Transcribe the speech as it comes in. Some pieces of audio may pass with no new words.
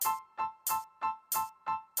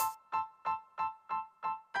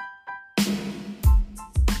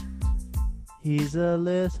He's a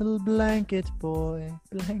little blanket boy,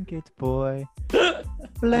 blanket boy.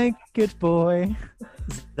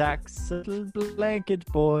 Zach's a little blanket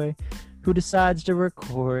boy who decides to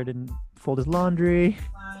record and fold his laundry.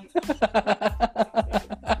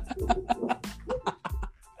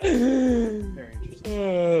 Very interesting.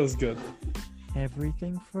 Oh, that was good.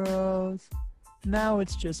 Everything froze. Now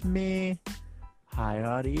it's just me. Hi,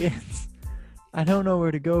 audience. I don't know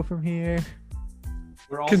where to go from here.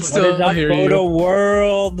 We're Can also still What is up, hear BOTA you.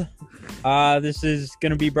 World? This is going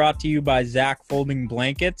to be brought to you by Zach Folding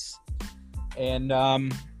Blankets. And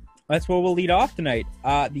that's what we'll lead off tonight.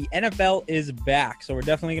 The NFL is back, so we're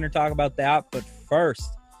definitely going to talk about that. But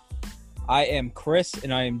first, I am Chris,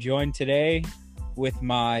 and I am joined today with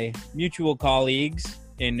my mutual colleagues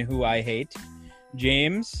in Who I Hate,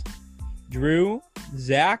 James, Drew,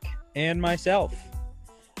 Zach, and myself.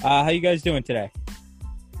 How you guys doing today?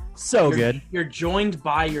 So good. You're joined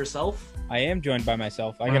by yourself. I am joined by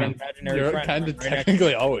myself. I got an imaginary You're friend. kind of right next-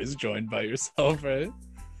 technically always joined by yourself, right?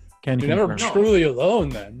 Can You're never confirm. truly alone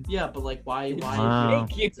then. Yeah, but like, why? Wow.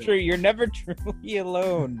 You're never truly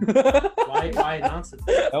alone. Why announce it?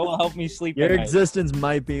 That will help me sleep Your at night. existence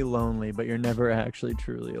might be lonely, but you're never actually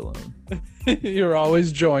truly alone. You're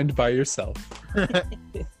always joined by yourself. All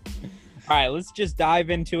right, let's just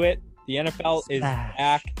dive into it. The NFL is Smash.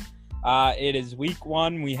 back. It is week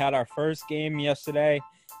 1. We had our first game yesterday.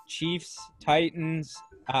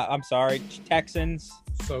 Texans.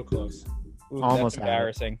 So close. Ooh, Almost that's had it.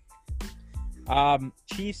 embarrassing.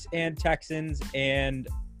 Chiefs and Texans, and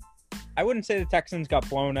I wouldn't say the Texans got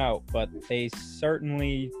blown out, but they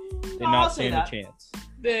certainly did I'll not say stand a that. chance.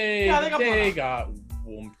 They they got got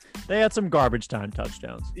whooped. They had some garbage time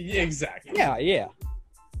touchdowns. Yeah, exactly. Yeah.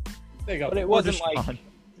 They got But it whooped. wasn't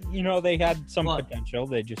like, they had some What? potential.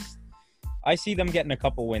 I see them getting a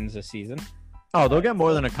couple wins this season. Oh, they'll get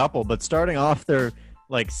more than a couple, but starting off their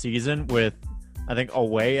season with, I think,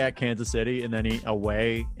 away at Kansas City and then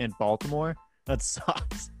away in Baltimore, that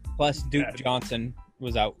sucks. Plus, Duke Bad. Johnson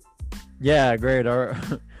was out. Yeah, great. Our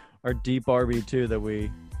deep RB2 that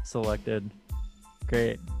we selected.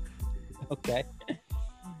 Great. Okay.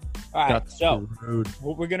 All right. Got So, screwed.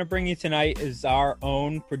 what we're going to bring you tonight is our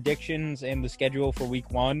own predictions and the schedule for week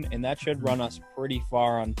 1, and that should run us pretty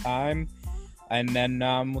far on time. And then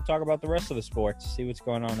we'll talk about the rest of the sports, see what's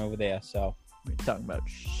going on over there. So, We're talking about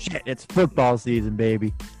shit. It's football season,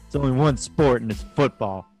 baby. It's only one sport, and it's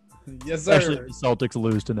football. Yes, sir. Especially if the Celtics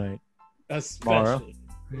lose tonight. Especially.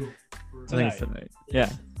 I think it's tonight. Yeah.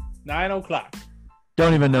 9 o'clock.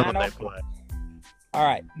 Don't even know I what they don't- play. all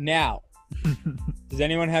right. Now, does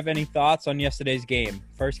anyone have any thoughts on yesterday's game?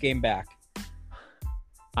 First game back.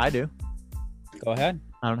 I do. Go ahead.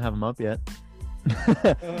 I don't have them up yet.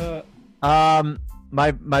 Uh,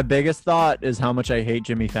 My biggest thought is how much I hate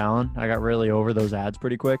Jimmy Fallon. I got really over those ads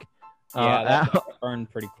pretty quick. Yeah, that got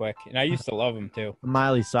burned pretty quick. And I used to love him, too.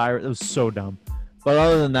 Miley Cyrus, it was so dumb. But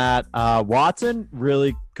other than that, Watson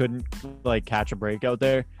really couldn't catch a break out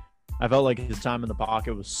there. I felt like his time in the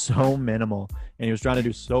pocket was so minimal, and he was trying to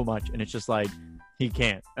do so much, and it's just like he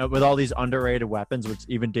can't. With all these underrated weapons, which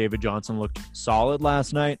even David Johnson looked solid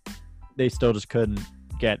last night, they still just couldn't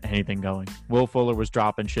get anything going. Will Fuller was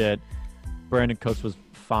dropping shit. Brandon Cooks was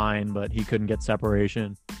fine, but he couldn't get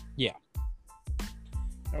separation.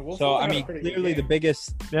 So, I mean, clearly the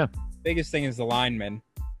biggest thing is the linemen.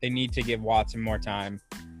 They need to give Watson more time.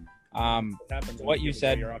 What you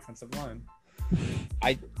said- Your offensive line.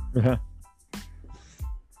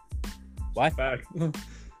 What? Back. You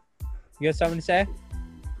got something to say?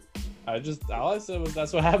 All I said was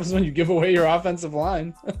that's what happens when you give away your offensive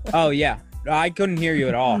line. Oh, yeah. I couldn't hear you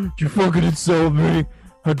at all. You fucking insult me.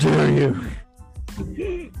 How dare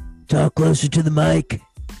you? Talk closer to the mic.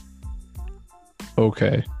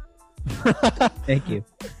 Okay. Thank you.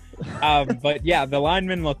 But, yeah, the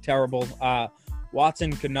linemen look terrible.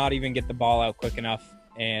 Watson could not even get the ball out quick enough,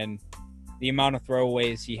 and the amount of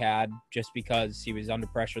throwaways he had just because he was under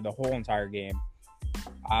pressure the whole entire game.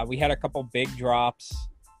 We had a couple big drops,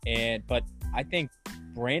 but I think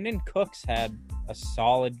Brandon Cooks had a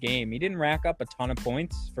solid game. He didn't rack up a ton of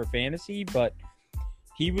points for fantasy, but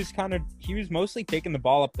he was mostly taking the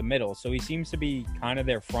ball up the middle, so he seems to be kind of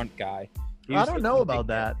their front guy. I don't know about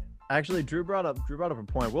that. Actually, Drew brought up a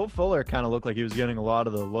point. Will Fuller kind of looked like he was getting a lot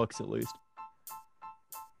of the looks, at least.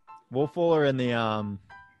 Will Fuller and the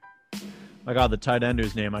the tight end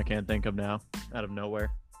whose name I can't think of now, out of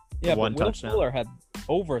nowhere. Yeah, one but Will touchdown. Fuller had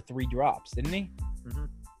over 3 drops, didn't he?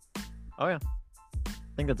 Oh yeah, I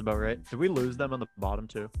think that's about right. Did we lose them on the bottom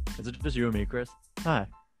too? Is it just you and me, Chris? Hi.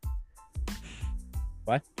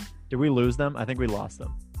 What? Did we lose them? I think we lost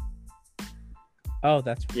them. Oh,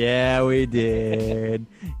 that's Yeah, we did.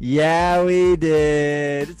 Yeah, we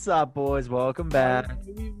did. What's up, boys? Welcome back.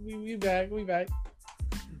 We back. We back.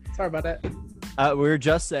 Sorry about that. We were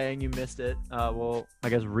just saying you missed it. Well, I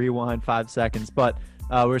guess rewind 5 seconds. But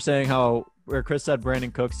we were saying where Chris said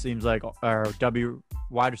Brandon Cooks seems like our W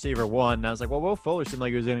wide receiver 1. And I was like, well, Will Fuller seemed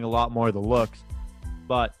like he was getting a lot more of the looks.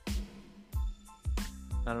 But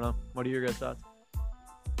I don't know. What are your guys' thoughts?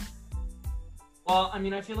 Well, I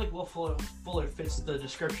mean, I feel like Will Fuller fits the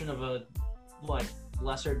description of a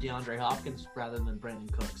lesser DeAndre Hopkins rather than Brandon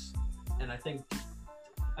Cooks, and I think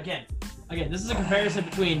again, this is a comparison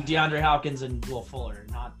between DeAndre Hopkins and Will Fuller,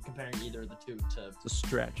 not comparing either of the two to. It's a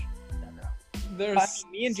stretch.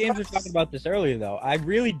 Me and James were talking about this earlier, though. I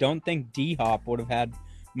really don't think D-Hop would have had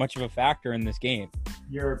much of a factor in this game.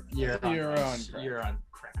 You're on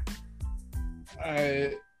crack.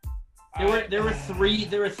 There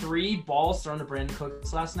were three balls thrown to Brandon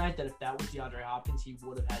Cooks last night that if that was DeAndre Hopkins, he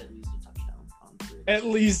would have had at least a touchdown on 3. At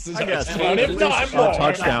least a I guess touchdown. If not more. a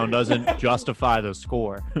touchdown doesn't justify the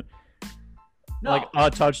score. No, Like a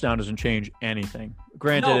touchdown doesn't change anything.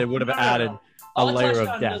 Granted, it would have added a layer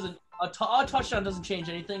of depth. A touchdown doesn't change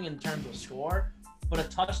anything in terms of score, but a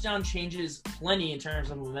touchdown changes plenty in terms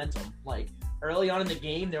of momentum. Like early on in the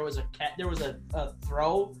game, there was a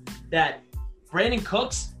throw that Brandon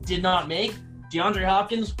Cooks did not make. DeAndre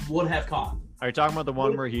Hopkins would have caught. Are you talking about the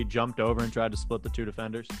one where he jumped over and tried to split the 2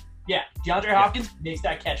 defenders? Yeah, DeAndre Hopkins makes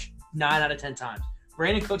that catch 9 out of 10 times.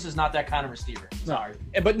 Brandon Cooks is not that kind of receiver. Sorry.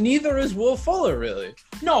 But neither is Will Fuller, really.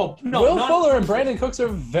 No. Will Fuller and Brandon Cooks are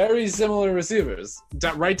very similar receivers,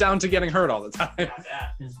 right down to getting hurt all the time.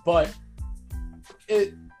 But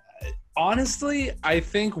honestly, I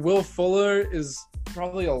think Will Fuller is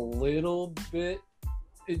probably a little bit.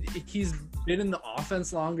 He's been in the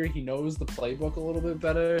offense longer. He knows the playbook a little bit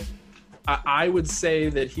better. I would say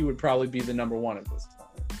that he would probably be the number 1 at this point.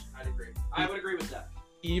 I'd agree. I would agree with that.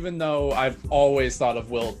 Even though I've always thought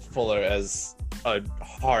of Will Fuller as a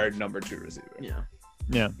hard number 2 receiver.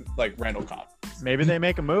 Yeah. Like Randall Cobb. Maybe they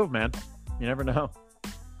make a move, man. You never know.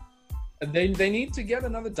 They need to get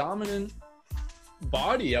another dominant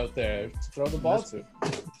body out there to throw the ball to.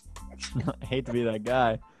 I hate to be that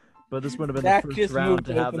guy, but this would have been Dak the first just round moved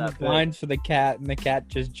to to have open that the pick. blinds for the cat, and the cat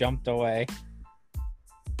just jumped away.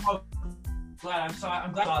 I'm glad I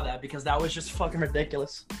saw that because that was just fucking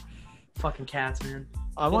ridiculous. Fucking cats, man.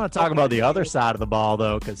 I want to talk about the other side of the ball,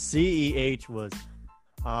 though, because CEH was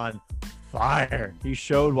on fire. He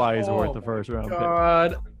showed why he's worth the first round pick.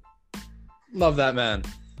 God. Love that man.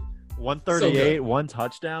 138, 1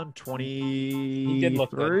 touchdown, 23 He did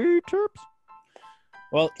look good. trips.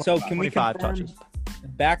 Well, so can we 25 confirm, touches.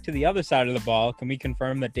 back to the other side of the ball, can we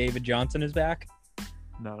confirm that David Johnson is back?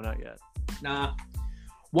 No, not yet. Nah.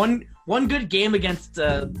 One good game against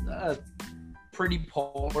a pretty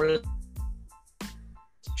poor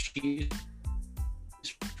Chiefs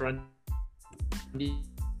front defense.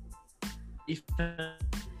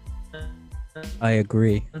 I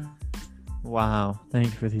agree. Wow. Thank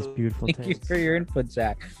you for these beautiful Thank you takes. for your input,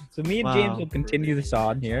 Zach. So me and Wow. James will continue this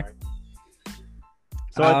on here.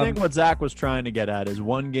 So I think what Zach was trying to get at is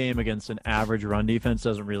one game against an average run defense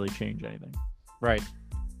doesn't really change anything. Right.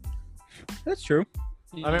 That's true.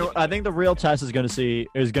 I mean, I think the real test is going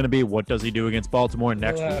to be what does he do against Baltimore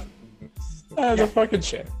next week. The fucking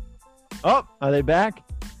shit. Oh, are they back?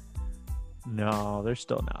 No, they're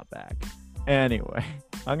still not back. Anyway,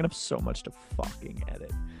 I'm gonna have so much to fucking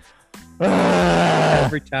edit.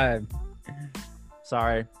 Every time.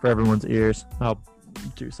 Sorry for everyone's ears. I'll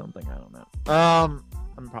do something. I don't know.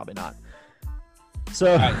 I'm probably not.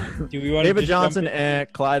 So, Do we want to David Johnson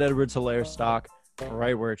and Clyde Edwards-Helaire stock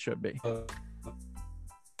right where it should be.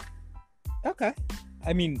 Okay.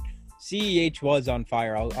 I mean, CEH was on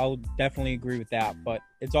fire. I'll definitely agree with that, but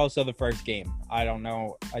it's also the first game. I don't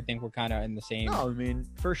know. I think we're kind of in the same. No, I mean,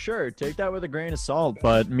 for sure. Take that with a grain of salt.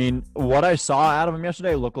 But, I mean, what I saw out of him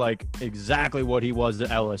yesterday looked like exactly what he was at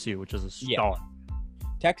LSU, which is a star.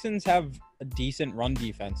 Texans have a decent run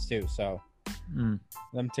defense, too, so them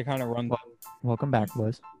to kind of run. Welcome back,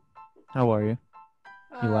 boys. How are you?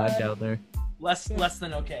 You lagged out there. Less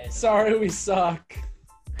than okay. Sorry, we suck.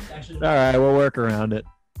 Actually, All right, we'll work around it.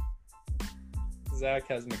 Zach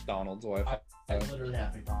has McDonald's Wi-Fi. I literally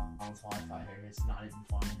have McDonald's Wi-Fi here. It's not even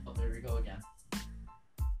funny. Oh, there we go again.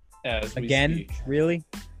 As we Again? speak. Really?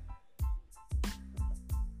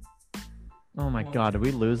 Oh my God, did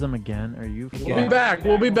we lose them again? Are you? We'll be back.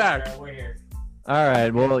 We'll be back. We're here. All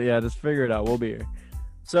right. Well, yeah, just figure it out. We'll be here.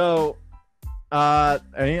 So, I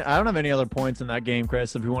don't have any other points in that game,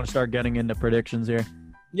 Chris. If you want to start getting into predictions here.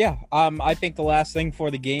 Yeah. I think the last thing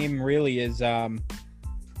for the game really is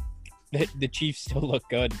the Chiefs still look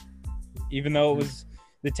good, even though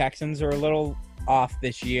the Texans are a little off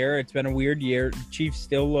this year. It's been a weird year. Chiefs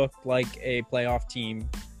still look like a playoff team.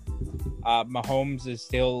 Mahomes is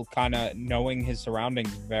still kind of knowing his surroundings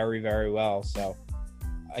very, very well. So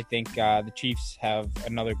I think the Chiefs have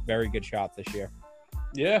another very good shot this year.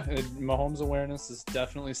 Yeah, Mahomes' awareness is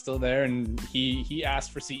definitely still there, and he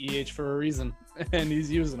asked for CEH for a reason, and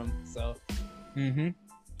he's using them. So it's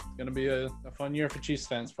going to be a fun year for Chiefs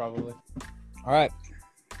fans, probably. All right,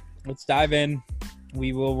 let's dive in.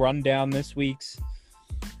 We will run down this week's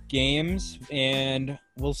games, and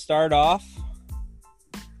we'll start off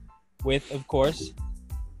with, of course,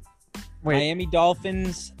 Miami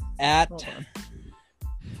Dolphins at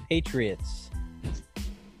Patriots.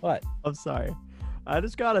 What? I'm sorry. I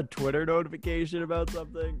just got a Twitter notification about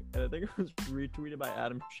something, and I think it was retweeted by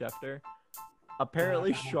Adam Schefter.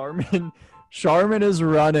 Apparently, Charmin is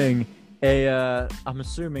running a, I'm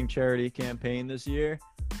assuming, charity campaign this year,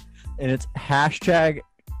 and it's hashtag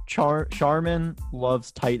Charmin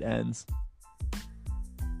loves tight ends.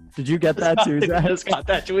 Did you get that too, Zach? I just got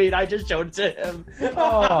that tweet. I just showed it to him.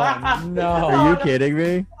 Oh, no. Are you kidding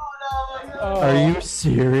me? Oh. Are you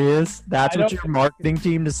serious? That's what your marketing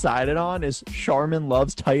team decided on? Is Charmin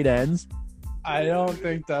loves tight ends? I don't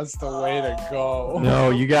think that's the way to go. No,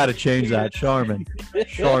 you got to change that. Charmin,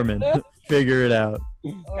 figure it out.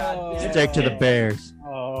 Stick to the Bears.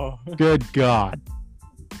 Oh. Good God.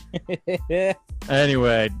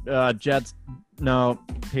 Anyway, Jets. No,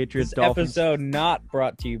 Patriots. This Dolphins. episode not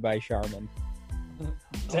brought to you by Charmin.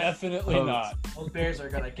 Definitely not. Those Bears are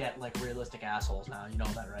gonna get like realistic assholes now. You know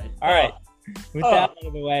that, right? All right. With that out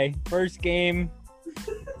of the way, first game,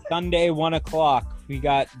 Sunday, 1 o'clock. We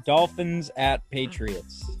got Dolphins at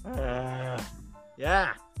Patriots.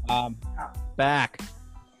 Yeah. Back.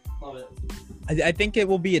 Love it. I think it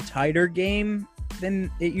will be a tighter game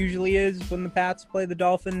than it usually is when the Pats play the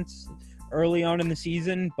Dolphins early on in the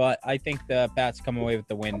season, but I think the Pats come away with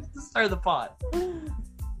the win. Start the pot.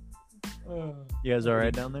 You guys all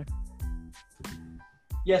right down there?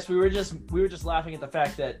 Yes, we were just laughing at the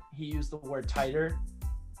fact that he used the word tighter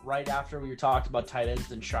right after we talked about tight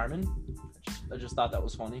ends and Charmin. I just thought that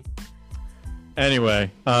was funny. Anyway,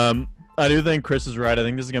 I do think Chris is right. I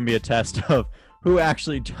think this is going to be a test of who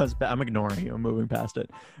actually does better. I'm ignoring you. I'm moving past it.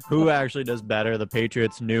 Who actually does better, the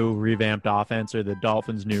Patriots' new revamped offense or the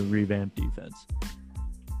Dolphins' new revamped defense?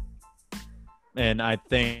 And I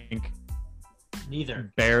think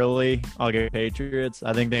Neither. barely I'll get Patriots.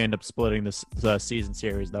 I think they end up splitting the season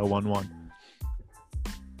series, though, 1-1.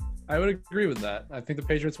 I would agree with that. I think the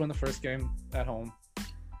Patriots win the first game at home,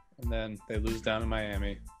 and then they lose down in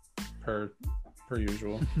Miami, per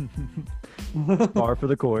usual. Par for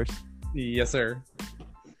the course. Yes, sir.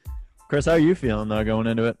 Chris, how are you feeling, though, going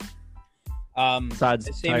into it?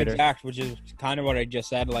 The same tighter. exact, which is kind of what I just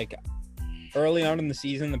said. Like, early on in the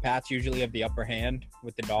season, the Pats usually have the upper hand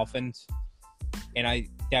with the Dolphins, and I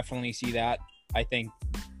definitely see that. I think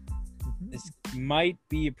this might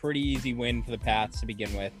be a pretty easy win for the Pats to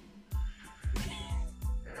begin with.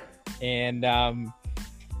 And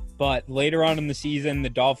but later on in the season, the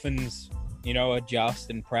Dolphins, adjust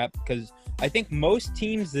and prep, because I think most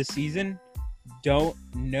teams this season don't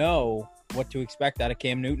know what to expect out of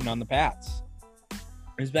Cam Newton on the Pats.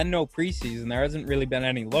 There's been no preseason. There hasn't really been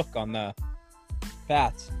any look on the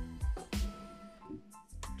Pats.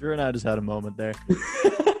 Drew and I just had a moment there.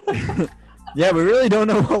 Yeah, we really don't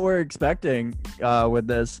know what we're expecting with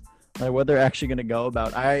this, like what they're actually going to go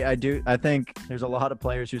about. I think there's a lot of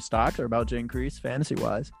players whose stocks are about to increase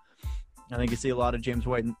fantasy-wise. I think you see a lot of James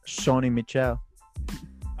White and Sony Michel.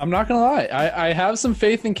 I'm not going to lie. I have some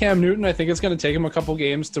faith in Cam Newton. I think it's going to take him a couple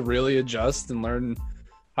games to really adjust and learn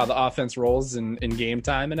how the offense rolls in game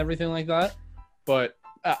time and everything like that. But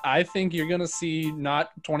I think you're going to see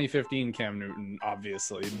not 2015 Cam Newton,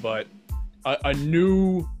 obviously, but a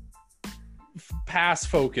new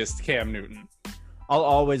pass-focused Cam Newton. I'll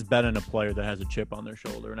always bet on a player that has a chip on their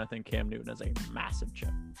shoulder, and I think Cam Newton has a massive chip.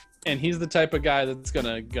 And he's the type of guy that's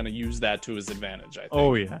gonna use that to his advantage, I think.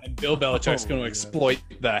 Oh, yeah. And Bill Belichick's going to exploit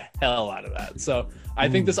the hell out of that. So I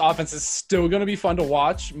think this offense is still going to be fun to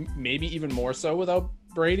watch, maybe even more so without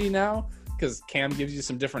Brady now, because Cam gives you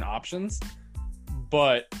some different options.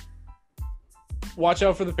 But watch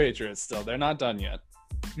out for the Patriots still. They're not done yet.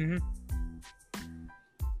 Mm-hmm.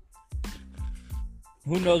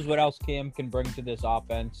 Who knows what else Cam can bring to this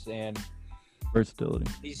offense, and Versatility.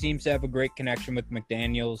 he seems to have a great connection with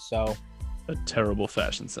McDaniels, so A terrible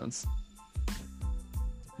fashion sense.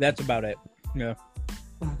 that's about it. Yeah.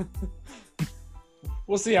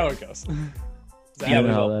 We'll see how it goes. Yeah, we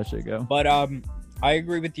how will. that should go. But I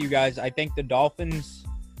agree with you guys. I think the Dolphins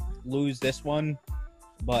lose this one,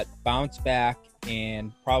 but bounce back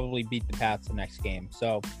and probably beat the Pats the next game.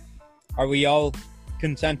 So are we all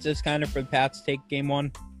consensus kind of for the Pats to take game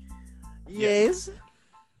 1? Yes.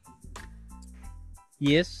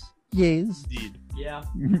 Yes. Yes. Indeed. Yeah.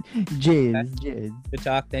 Jizz. Jizz. Good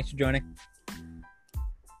talk. Thanks for joining.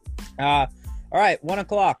 All right, 1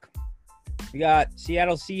 o'clock. We got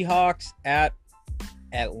Seattle Seahawks at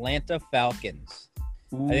Atlanta Falcons.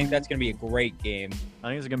 I think that's going to be a great game. I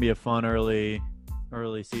think it's gonna be a fun early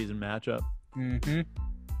season matchup. Mm-hmm.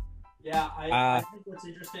 Yeah, I think what's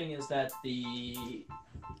interesting is that a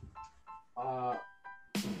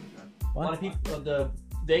lot of people, the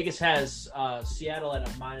Vegas has Seattle at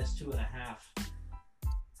a -2.5.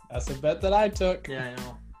 That's a bet that I took. Yeah,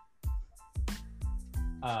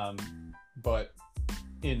 I know. But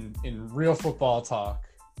in real football talk,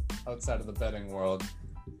 outside of the betting world,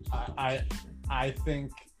 I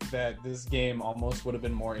think that this game almost would have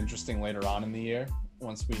been more interesting later on in the year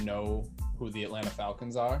once we know who the Atlanta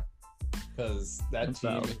Falcons are, because that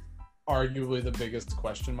team is arguably the biggest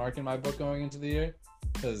question mark in my book going into the year,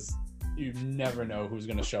 because you never know who's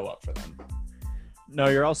going to show up for them. No,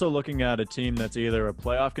 you're also looking at a team that's either a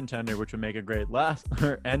playoff contender, which would make a great last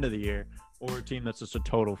or end of the year, or a team that's just a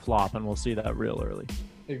total flop, and we'll see that real early.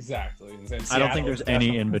 Exactly. And I don't think there's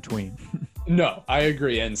any in between. No, I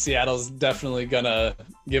agree. And Seattle's definitely going to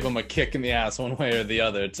give them a kick in the ass one way or the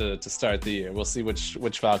other to start the year. We'll see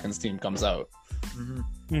which Falcons team comes out. Mm-hmm.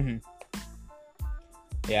 Mm-hmm.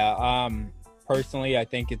 Yeah, personally, I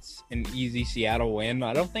think it's an easy Seattle win.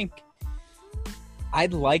 I don't think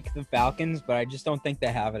I'd like the Falcons, but I just don't think they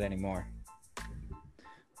have it anymore.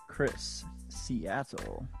 Chris,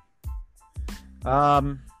 Seattle.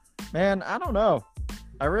 Man, I don't know.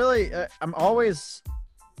 I'm always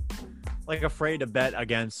like afraid to bet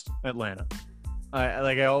against Atlanta.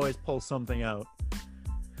 I always pull something out,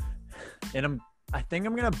 and I think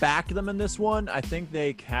I'm gonna back them in this one. I think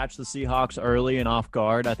they catch the Seahawks early and off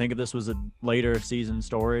guard. I think if this was a later season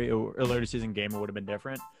story or a later season game, it would have been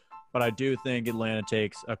different. But I do think Atlanta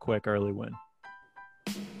takes a quick early win.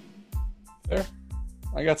 Fair.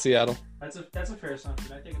 I got Seattle. That's a fair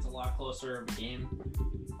assumption. I think it's a lot closer of a game.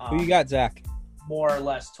 Who you got, Zach? More or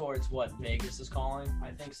less towards what Vegas is calling. I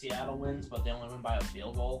think Seattle wins, but they only win by a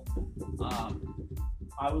field goal.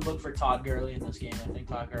 I would look for Todd Gurley in this game. I think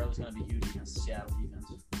Todd Gurley's going to be huge against the Seattle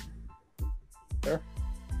defense. Fair.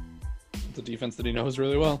 It's a defense that he knows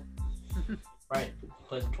really well. Right.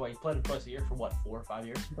 Plays him twice. Played him twice a year for what, 4 or 5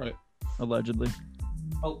 years? Right. Allegedly.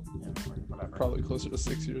 Oh, yeah, whatever. Probably closer to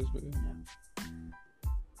 6 years, but yeah.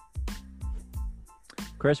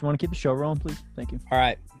 Chris, you want to keep the show rolling, please? Thank you. All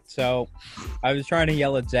right. So I was trying to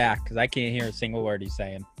yell at Zach because I can't hear a single word he's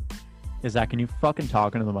saying. Hey, Zach, can you fucking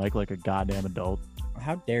talk into the mic like a goddamn adult?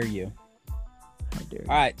 How dare you? How dare you?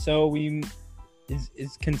 All right. So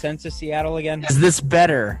is consensus Seattle again? Is this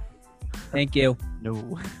better? Thank you.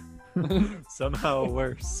 No. Somehow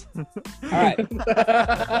worse. All right.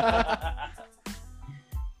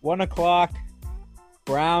 1 o'clock.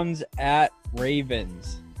 Browns at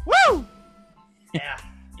Ravens. Woo! Yeah.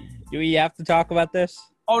 Do we have to talk about this?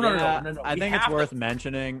 Oh, no. I think it's worth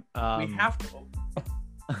mentioning. We have to.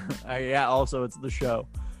 Yeah, also, it's the show.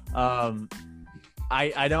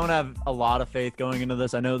 I don't have a lot of faith going into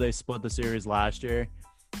this. I know they split the series last year.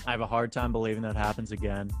 I have a hard time believing that happens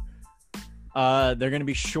again. They're going to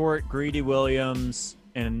be short Greedy Williams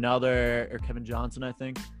and Kevin Johnson, I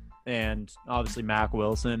think, and obviously Mac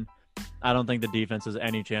Wilson. I don't think the defense has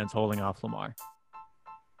any chance holding off Lamar.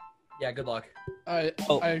 Yeah, good luck. I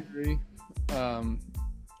agree.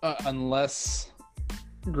 Unless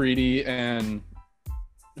Greedy and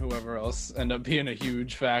whoever else end up being a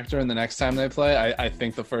huge factor in the next time they play, I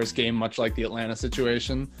think the first game, much like the Atlanta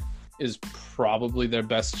situation, is probably their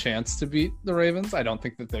best chance to beat the Ravens. I don't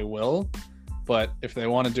think that they will, but if they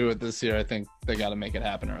want to do it this year, I think they got to make it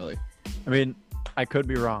happen early. I mean, I could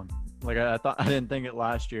be wrong. Like I didn't think it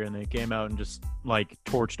last year, and they came out and just like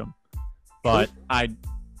torched them. But I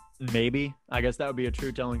guess that would be a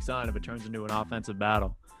true telling sign if it turns into an offensive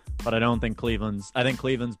battle. But I don't think Cleveland's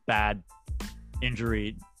bad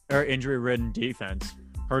injury-ridden defense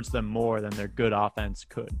hurts them more than their good offense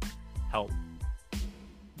could help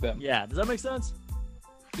them. Yeah, does that make sense?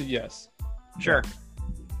 Yes. Sure.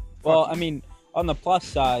 Well, I mean, on the plus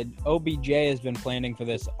side, OBJ has been planning for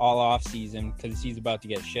this all off season because he's about to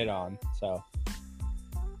get shit on. So,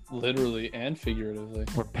 literally and figuratively,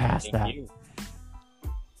 we're past that.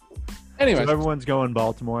 Anyway, so everyone's going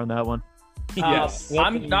Baltimore on that one. Yes.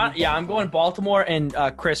 I'm not. Yeah, I'm going Baltimore. And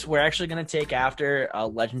Chris, we're actually going to take after a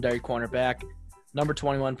legendary cornerback, number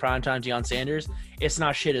 21 primetime Deion Sanders. It's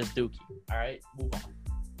not shit as Dookie. All right, move on.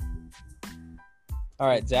 All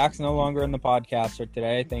right, Zach's no longer in the podcast for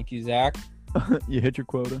today. Thank you, Zach. You hit your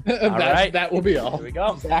quota. That will be all. Here we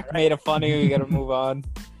go. Zach made a funny. We got to move on.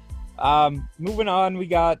 Moving on, we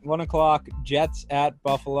got 1 o'clock, Jets at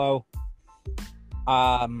Buffalo.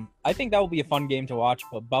 I think that will be a fun game to watch,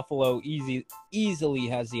 but Buffalo easily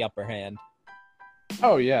has the upper hand.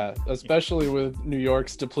 Oh, yeah, especially with New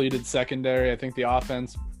York's depleted secondary. I think the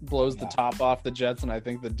offense blows the top off the Jets, and I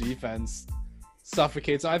think the defense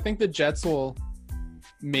suffocates. I think the Jets will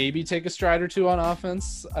maybe take a stride or two on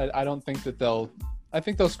offense. I don't think that I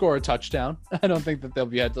think they'll score a touchdown. I don't think that they'll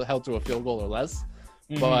be held to a field goal or less.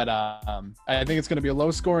 Mm-hmm. But I think it's going to be a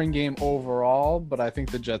low-scoring game overall, but I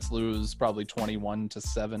think the Jets lose probably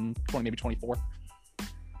 21-7, maybe 24,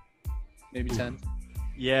 maybe 10.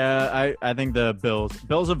 Yeah, I think the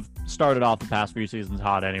Bills have started off the past few seasons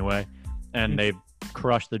hot anyway, and they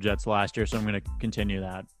crushed the Jets last year, so I'm going to continue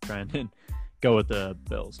that trend and go with the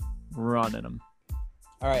Bills, running them.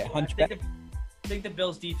 All right, Hunchback. I think the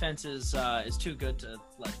Bills' defense is too good to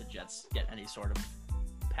let the Jets get any sort of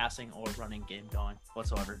passing or running game going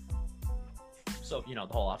whatsoever. So, the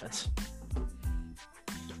whole offense.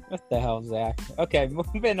 What the hell, Zach? Okay,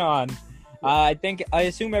 moving on. I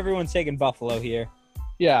assume everyone's taking Buffalo here.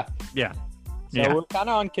 Yeah. So we're kind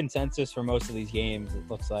of on consensus for most of these games, it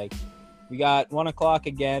looks like. We got 1 o'clock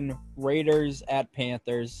again, Raiders at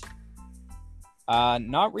Panthers.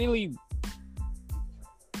 Not really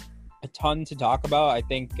a ton to talk about. I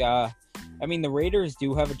think, the Raiders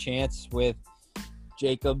do have a chance with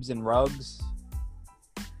Jacobs and Ruggs.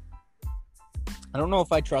 I don't know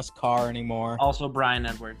if I trust Carr anymore. Also, Brian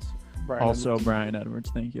Edwards. Brian Edwards.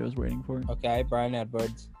 Thank you. I was waiting for it. Okay, Brian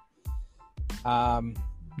Edwards.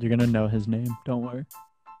 You're going to know his name. Don't worry.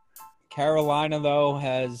 Carolina, though,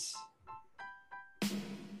 has, I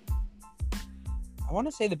want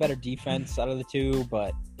to say, the better defense out of the two,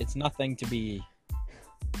 but it's nothing to be.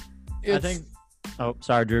 I think. Oh,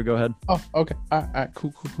 sorry, Drew. Go ahead. Oh, okay. All right.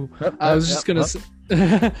 Cool. I was just gonna say,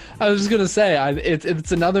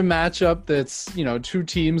 it's another matchup that's two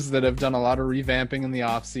teams that have done a lot of revamping in the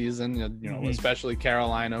offseason. Especially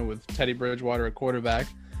Carolina with Teddy Bridgewater at quarterback.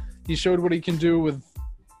 He showed what he can do with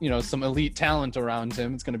some elite talent around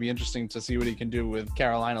him. It's going to be interesting to see what he can do with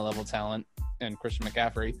Carolina level talent and Christian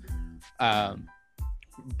McCaffrey.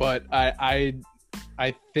 But I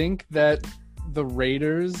think that the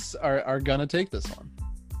Raiders are gonna take this one.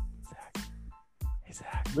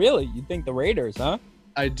 Zach. Really? You think the Raiders, huh?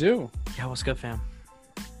 I do. Yeah, what's good, fam?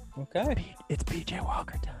 Okay. It's PJ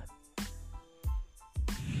Walker time.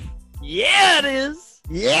 Yeah, it is.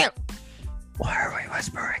 Yeah. Why are we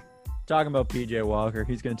whispering? Talking about PJ Walker.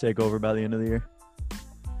 He's gonna take over by the end of the year.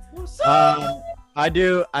 What's up? I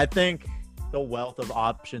do. I think the wealth of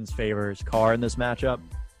options favors Carr in this matchup.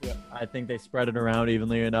 Yeah. I think they spread it around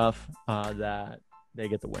evenly enough that they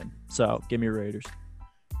get the win. So give me Raiders.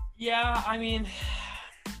 Yeah, I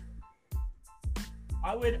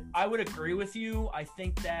would agree with you. I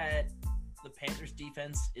think that the Panthers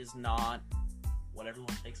defense is not what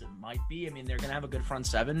everyone thinks it might be. They're gonna have a good front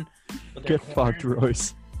seven. But Get fucked,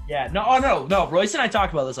 Royce. Yeah, no. Royce and I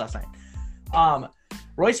talked about this last night.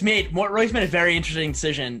 Royce made a very interesting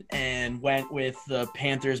decision and went with the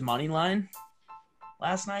Panthers money line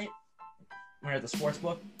last night. We're at the sports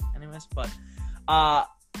book, anyways. But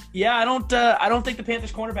yeah, I don't think the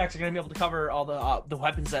Panthers cornerbacks are going to be able to cover all the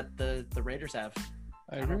weapons that the Raiders have.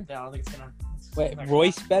 I agree. I don't think it's going to. Wait,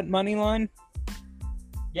 Royce bet money line?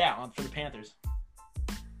 Yeah, for the Panthers.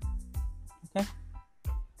 Okay.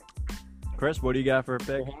 Chris, what do you got for a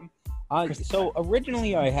pick? So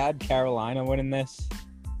originally I had Carolina winning this,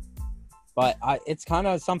 but it's kind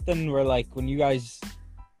of something where, like, when you guys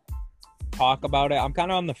talk about it, I'm kind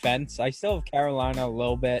of on the fence. I still have Carolina a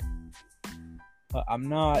little bit, but I'm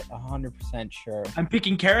not 100% sure. I'm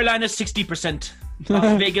picking Carolina 60%,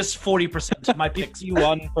 Las Vegas 40%. My pick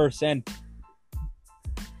 51%.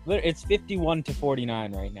 It's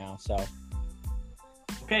 51-49 right now. So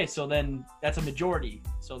okay, so then that's a majority.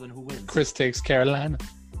 So then who wins? Chris takes Carolina.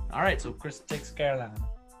 All right, so Chris takes Carolina.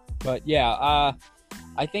 But yeah,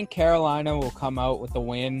 I think Carolina will come out with the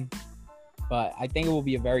win, but I think it will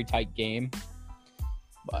be a very tight game.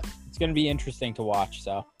 But it's going to be interesting to watch.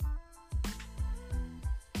 So,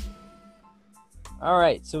 all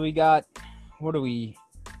right, so we got 3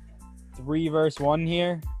 versus 1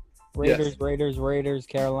 here. Raiders, Yes. Raiders,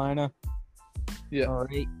 Carolina. Yeah. All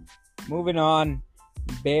right, moving on.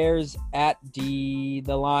 Bears at the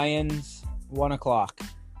Lions, 1 o'clock.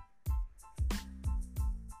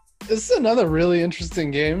 This is another really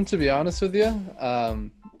interesting game, to be honest with you.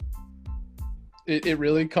 It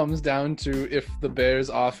really comes down to if the Bears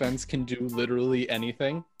offense can do literally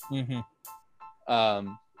anything. Mm-hmm.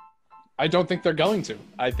 I don't think they're going to.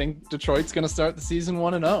 I think Detroit's going to start the season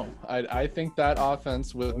 1-0. I think that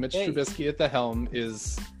offense with Mitch Trubisky at the helm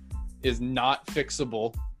is not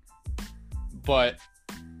fixable. But,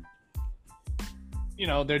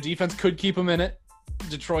 their defense could keep them in it.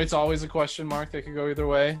 Detroit's always a question mark. They could go either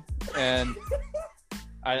way. And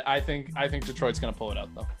I think Detroit's going to pull it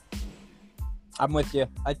out, though. I'm with you.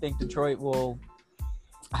 I think Detroit will.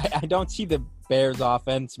 I don't see the Bears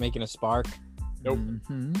offense making a spark. Nope.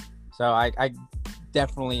 Mm-hmm. So I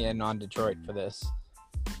definitely in on Detroit for this.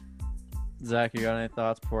 Zach, you got any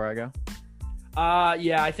thoughts before I go?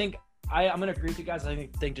 Yeah, I think I'm gonna agree with you guys. I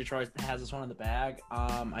think Detroit has this one in the bag.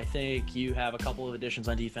 I think you have a couple of additions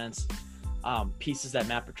on defense, pieces that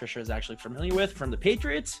Matt Patricia is actually familiar with from the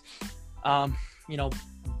Patriots. The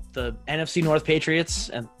NFC North Patriots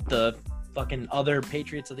and the fucking other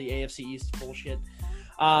Patriots of the AFC East bullshit.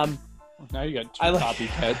 Now you got two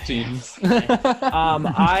copycat teams.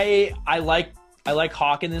 I like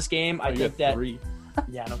Hawk in this game. I think that 3.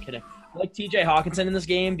 Yeah, no kidding. I like TJ Hawkinson in this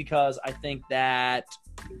game because I think that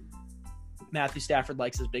Matthew Stafford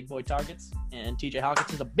likes his big boy targets, and TJ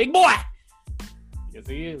Hawkinson's a big boy. Yes,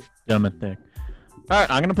 he is. Gentleman thing. All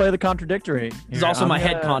right, I'm gonna play the contradictory. He's also my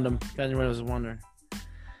head condom. If anyone was wondering.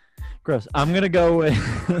 Gross. I'm gonna go with.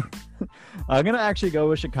 I'm gonna actually go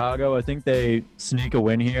with Chicago. I think they sneak a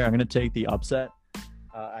win here. I'm gonna take the upset,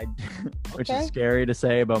 which is scary to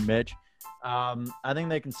say about Mitch. I think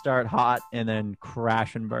they can start hot and then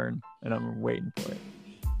crash and burn, and I'm waiting for it.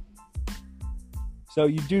 So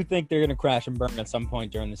you do think they're gonna crash and burn at some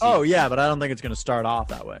point during the season? Oh yeah, but I don't think it's gonna start off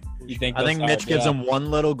that way. You think? I think Mitch gives them one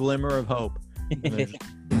little glimmer of hope.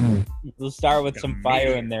 They'll start with some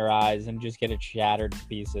fire in their eyes and just get it shattered to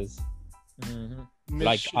pieces. Mm-hmm.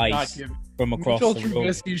 Like ice from across the room.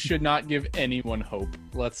 Trubisky should not give anyone hope.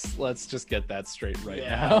 Let's just get that straight right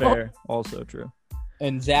now. Fair. Also true.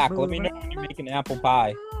 And Zach, let me know when you're making apple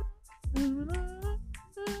pie.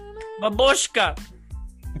 Babushka.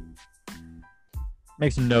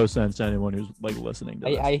 Makes no sense to anyone who's listening to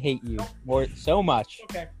this. I hate you so much.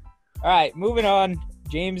 Okay. All right, moving on.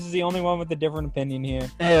 James is the only one with a different opinion here.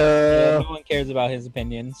 Hey, No one cares about his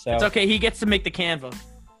opinion, so It's okay. He gets to make the Canva.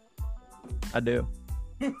 I do.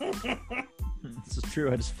 This is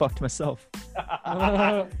true. I just fucked myself.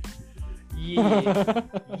 Yeah.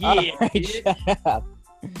 All right, shut up.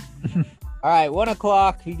 All right,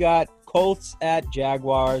 1:00. We got Colts at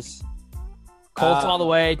Jaguars. Colts all the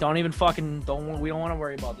way. Don't even fucking we don't want to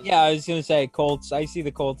worry about this. Yeah, I was gonna say Colts. I see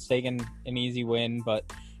the Colts taking an easy win, but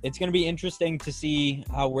it's gonna be interesting to see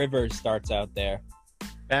how Rivers starts out there.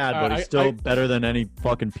 Bad, but he's still better than any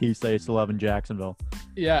fucking piece they still have in Jacksonville.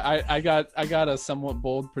 Yeah, I got a somewhat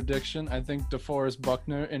bold prediction. I think DeForest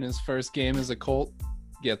Buckner in his first game as a Colt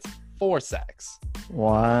gets 4 sacks.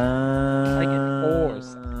 What? I get 4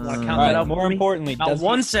 sacks. Count All that right, out more for me? importantly, Not does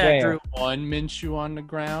one he sack swear? through. 1 Minshew on the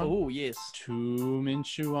ground. Oh yes. 2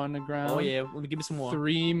 Minshew on the ground. Oh yeah. Let me give me some more.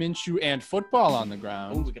 3 Minshew and football on the Oh,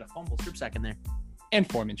 ground. we got a fumble strip sack in there. And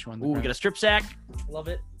 4 Minshew on the Ooh, we ground. got a strip sack. Love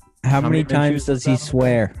it. How many many times times does he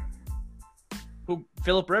swear? Who?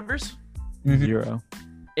 Phillip Rivers. 0.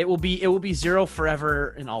 It will be 0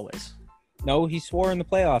 forever and always. No, he swore in the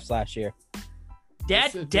playoffs last year.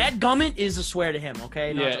 Dad Gummit is a swear to him.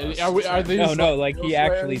 Okay. Not to us. Yeah, are these No, like he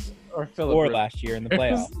actually or Phillip swore Rivers? last year in the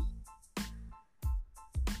playoffs.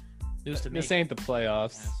 News to me. This ain't the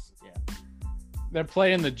playoffs. Yeah. They're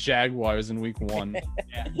playing the Jaguars in week 1.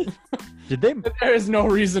 Yeah. Did they There is no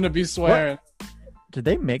reason to be swearing.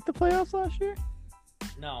 make the playoffs last year?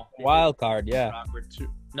 No. Wild card, yeah. Awkward.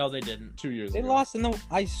 No, they didn't. 2 years They ago. lost in the.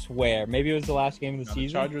 I swear, maybe it was the last game of the No, the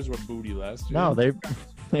season. Chargers were booty last year. No, they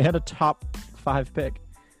had a top 5 pick.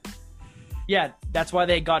 Yeah, that's why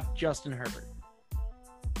they got Justin Herbert.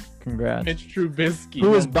 Congrats. Mitch Trubisky.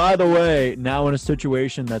 Who is, by the way, now in a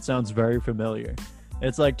situation that sounds very familiar.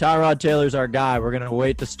 It's like Tyrod Taylor's our guy. We're going to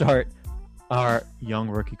wait to start our young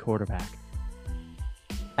rookie quarterback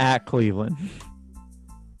at Cleveland.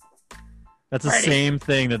 That's the same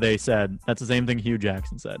thing that they said. That's the same thing Hugh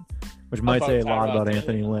Jackson said, which might about say a lot Tyrod about Taylor,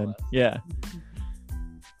 Anthony Lynn. nonetheless. Yeah.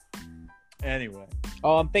 Anyway.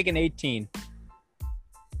 Oh, I'm thinking 18.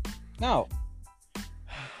 No.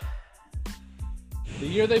 The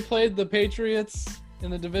year they played the Patriots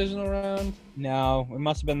in the divisional round? No, it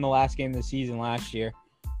must have been the last game of the season last year.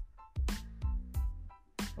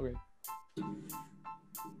 Okay.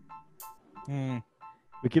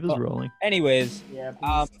 We keep this rolling. Anyways, Yeah.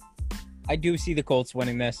 I do see the Colts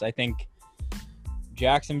winning this. I think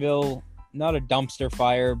Jacksonville, not a dumpster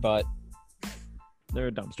fire, but They're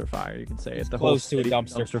a dumpster fire. You can say it. The close to whole a city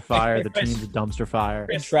dumpster fire. The Chris. team's a dumpster fire.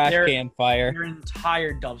 Chris, Trash they're- can fire. Your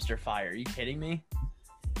entire dumpster fire. Are you kidding me?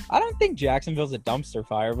 I don't think Jacksonville's a dumpster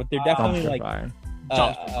fire, but they're definitely Dumpster like fire.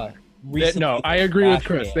 No, I agree with trash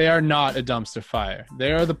Chris. can. They are not a dumpster fire.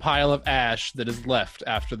 They are the pile of ash that is left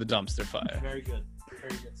after the dumpster fire. Very good.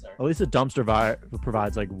 Very good, sir. At least a dumpster fire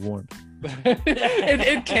provides like warmth.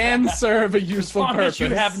 it can serve a As useful long purpose. as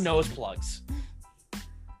you have nose plugs.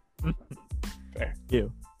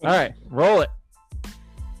 You. All right, roll it.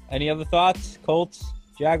 Any other thoughts? Colts,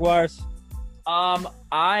 Jaguars.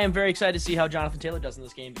 I am very excited to see how Jonathan Taylor does in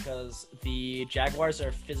this game because the Jaguars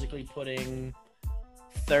are physically putting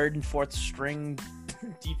third and fourth string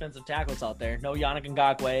defensive tackles out there. No Yannick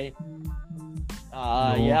Ngakoue.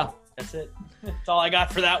 Yeah, that's it. That's all I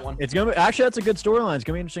got for that one. It's gonna be actually that's a good storyline. It's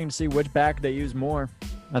gonna be interesting to see which back they use more.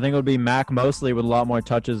 I think it'll be Mac mostly with a lot more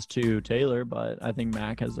touches to Taylor, but I think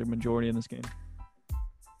Mac has the majority in this game.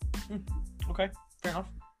 Okay, fair enough.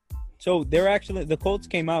 So they're actually the Colts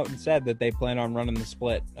came out and said that they plan on running the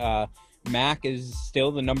split. Mac is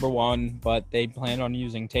still the number one, but they plan on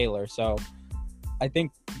using Taylor. So I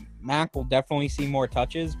think Mac will definitely see more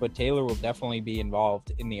touches, but Taylor will definitely be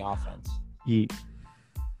involved in the offense. Yeet.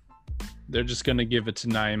 They're just gonna give it to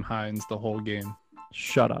Naeem Hines the whole game.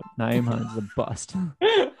 Shut up. Naeem Hines is a bust.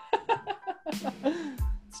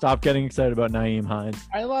 Stop getting excited about Naeem Hines.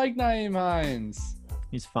 I like Naeem Hines.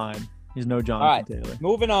 He's fine. He's no All Jonathan right, Taylor.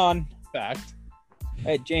 moving on. Fact.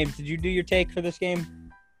 Hey, James, did you do your take for this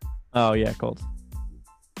game? Oh yeah, Colts.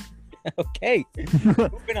 Okay,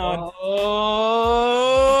 moving on.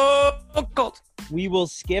 Oh, Colts. We will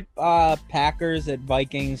skip Packers at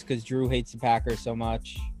Vikings because Drew hates the Packers so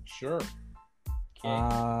much. Sure.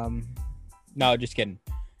 No, just kidding.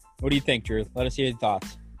 What do you think, Drew? Let us hear your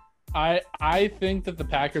thoughts. I think that the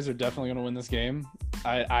Packers are definitely going to win this game.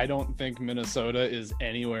 I don't think Minnesota is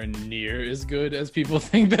anywhere near as good as people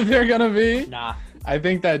think that they're going to be. Nah. I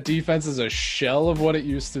think that defense is a shell of what it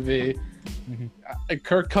used to be.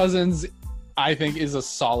 Kirk Cousins, I think, is a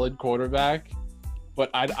solid quarterback, but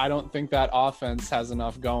I don't think that offense has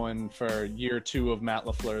enough going for year two of Matt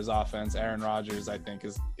LaFleur's offense. Aaron Rodgers, I think,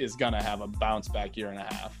 is going to have a bounce back year and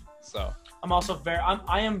a half. So I'm also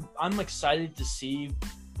I'm excited to see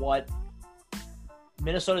what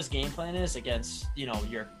Minnesota's game plan is against,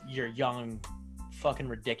 your young fucking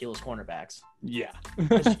ridiculous cornerbacks. yeah.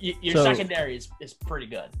 'Cause your So- secondary is pretty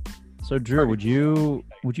good. So Drew,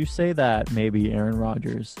 would you say that maybe Aaron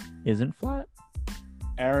Rodgers isn't flat?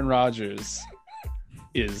 Aaron Rodgers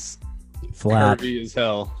is Flat. curvy as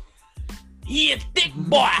hell. He a thick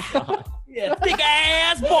boy. Yeah, thick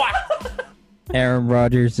ass boy. Aaron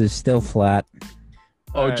Rodgers is still flat.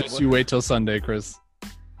 Oh, Alright, just you wait till Sunday, Chris.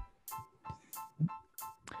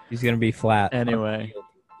 He's gonna be flat. Anyway,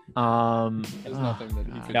 There's nothing that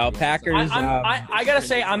he could No, do. Packers. I gotta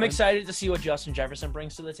say, I'm excited to see what Justin Jefferson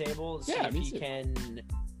brings to the table. See Yeah, if me he too. can,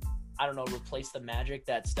 I don't know, replace the magic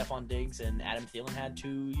that Stephon Diggs and Adam Thielen had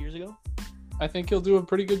 2 years ago. I think he'll do a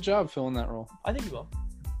pretty good job filling that role. I think he will.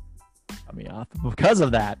 I mean, because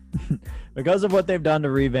of that, because of what they've done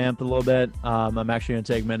to revamp a little bit, I'm actually going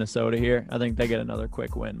to take Minnesota here. I think they get another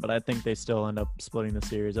quick win, but I think they still end up splitting the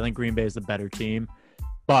series. I think Green Bay is the better team,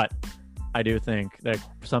 but I do think that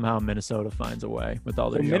somehow Minnesota finds a way with all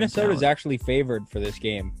their young Minnesota's talent. actually favored for this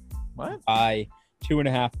game What? by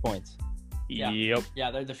 2.5 points. Yeah. Yep.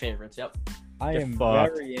 Yeah, they're the favorites. Yep. I Get am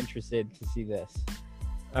fucked. very interested to see this.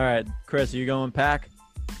 All right, Chris, are you going Pack?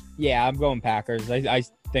 Yeah, I'm going Packers. I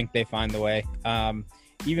think they find the way.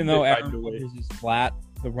 Even though They find Aaron a way. Rodgers is flat,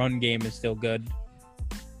 the run game is still good.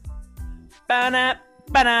 Ba-na,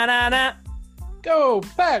 ba-na-na-na. Go,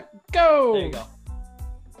 Pack, go! There you go.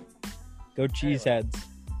 Go Cheeseheads.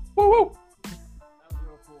 Woo, woo.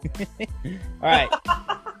 All right,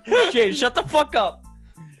 Jay, shut the fuck up.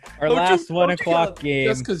 our Don't you- last don't 1 you o'clock go- game.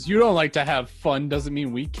 Just because you don't like to have fun doesn't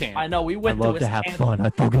mean we can't. I know we I went love through to a have scandal. fun. I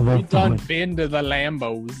fucking We love done fun. been to the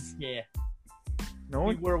Lambos. Yeah. No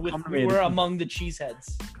We one we were among the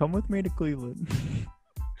cheeseheads. come with me to Cleveland.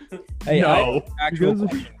 Hey, I have No. an actual You guys-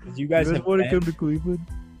 question, 'cause you guys have want to been come to Cleveland?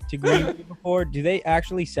 to Green Bay before. Do they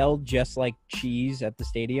actually sell just like cheese at the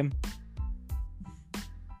stadium?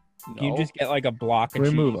 Do you No, just get like a block of Can we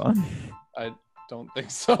cheese? move on? I don't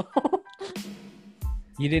think so.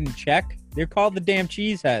 You didn't check? They're called the damn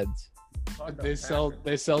Cheeseheads.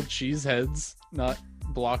 they sell cheese heads, not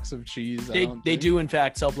blocks of cheese. I They don't they think. do in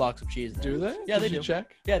fact sell blocks of cheese. there. Do they? Yeah, Did they you do.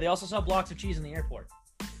 Check. Yeah, they also sell blocks of cheese in the airport.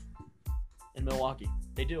 In Milwaukee.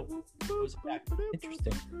 They do. It was a fact.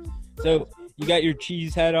 Interesting. So you got your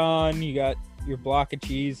cheese head on, you got your block of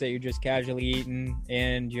cheese that you're just casually eating,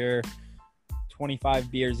 and your 25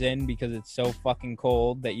 beers in because it's so fucking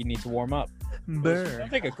cold that you need to warm up.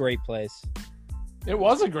 Sounds like a great place. It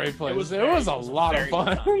was a great place. It was a lot of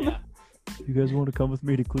fun. Yeah. You guys want to come with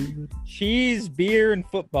me to Cleveland? Cheese, beer, and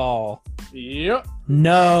football. Yep.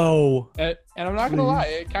 No. And I'm not gonna lie,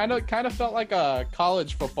 it kind of felt like a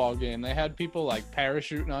college football game. They had people like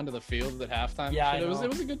parachuting onto the field at halftime. Yeah, it was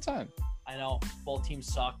a good time. I know. Both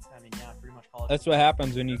teams sucked. I mean, yeah, pretty much college. That's what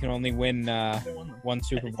happens when you can only win one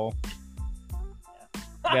Super Bowl.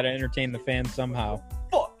 You gotta entertain the fans somehow.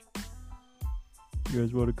 Fuck. You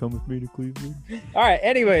guys want to come with me to Cleveland? All right.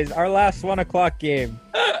 Anyways, our last 1 o'clock game.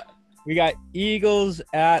 We got Eagles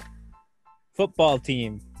at football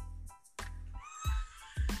team.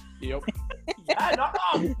 Yep. Yeah, not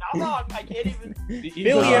wrong. Not wrong. I can't even.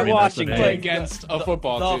 Philly at Washington. Play against a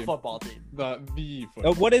football the team. Football team. The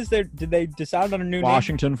football. What is their? Did they decide on a new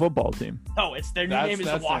Washington football team. No, it's their new name is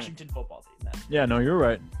the Washington Football Team. Then. Yeah, no, you're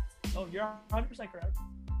right. Oh, you're 100% correct.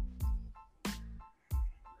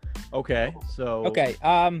 Okay, so Okay.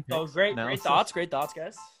 Oh, great thoughts,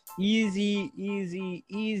 guys. Easy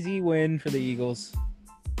win for the Eagles.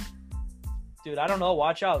 Dude, I don't know.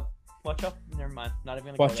 Watch out. Never mind. Not even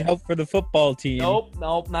gonna Watch go there. out for the football team. Nope.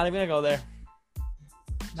 Not even gonna go there.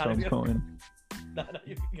 Not someone's even calling. not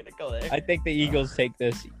even gonna go there. I think the Eagles take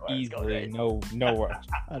this Let's go, easily. guys. No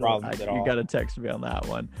problems at all. You got to text me on that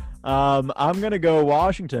one. I'm gonna go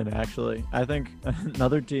Washington. Actually, I think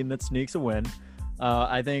another team that sneaks a win.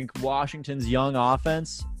 I think Washington's young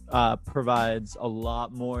offense provides a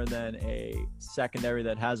lot more than a secondary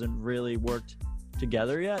that hasn't really worked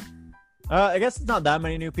together yet. I guess it's not that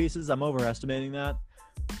many new pieces. I'm overestimating that.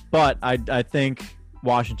 But I think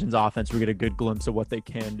Washington's offense, we get a good glimpse of what they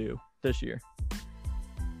can do this year.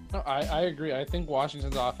 No, I agree. I think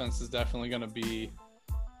Washington's offense is definitely going to be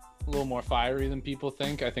a little more fiery than people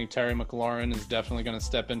think. I think Terry McLaurin is definitely going to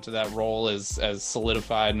step into that role as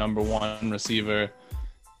solidified number one receiver.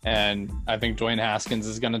 And I think Dwayne Haskins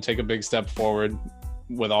is going to take a big step forward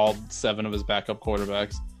with all 7 of his backup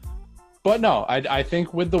quarterbacks. But no, I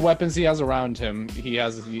think with the weapons he has around him, he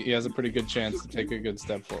has a pretty good chance to take a good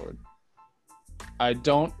step forward. I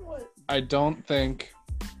don't think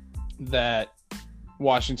that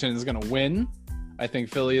Washington is going to win. I think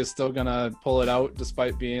Philly is still going to pull it out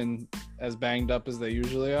despite being as banged up as they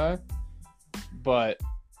usually are. But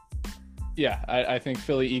yeah, I think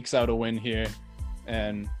Philly ekes out a win here,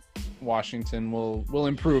 and Washington will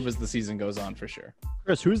improve as the season goes on for sure.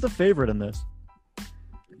 Chris, who's the favorite in this?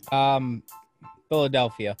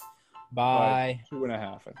 Philadelphia by 2.5,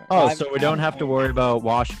 I think. Oh, so we don't have to worry about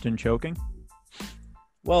Washington choking?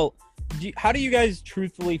 Well, how do you guys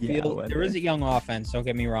truthfully feel? Yeah, There is a young offense, don't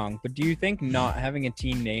get me wrong, but do you think not having a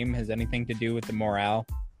team name has anything to do with the morale?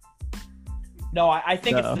 No, I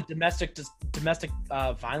think it's the domestic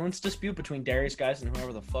violence dispute between Darius Guys and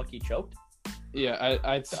whoever the fuck he choked. Yeah,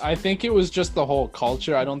 I think it was just the whole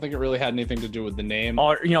culture. I don't think it really had anything to do with the name.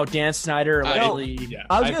 Or Dan Snyder allegedly. Yeah,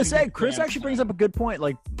 I was gonna say, think Chris Dan actually brings up a good point.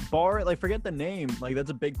 Like, forget the name. Like, that's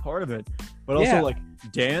a big part of it. But also, Yeah. like,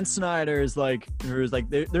 Dan Snyder is like, there's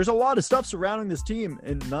a lot of stuff surrounding this team,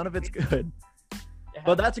 and none of it's good.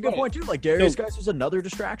 But that's a good point too. Like, Darius Guys was another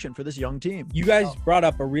distraction for this young team. You guys brought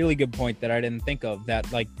up a really good point that I didn't think of, that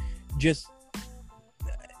like just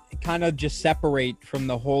kind of just separate from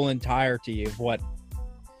the whole entirety of what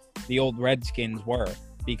the old Redskins were,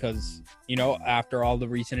 because after all the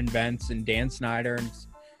recent events and Dan Snyder and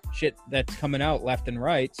shit that's coming out left and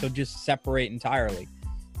right, so just separate entirely.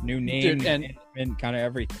 New name and kind of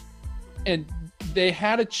everything. And they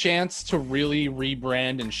had a chance to really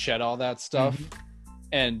rebrand and shed all that stuff. Mm-hmm.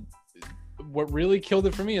 And what really killed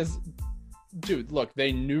it for me is, dude, look,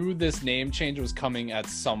 they knew this name change was coming at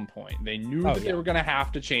some point. They knew they were going to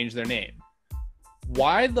have to change their name.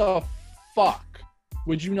 Why the fuck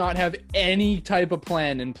would you not have any type of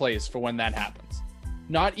plan in place for when that happens?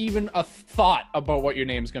 Not even a thought about what your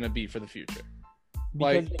name's going to be for the future.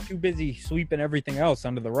 Because they're too busy sweeping everything else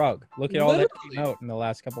under the rug. Look at all that came out in the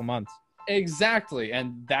last couple months. Exactly.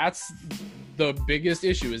 And that's the biggest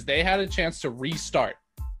issue, is they had a chance to restart.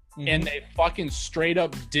 Mm-hmm. And they fucking straight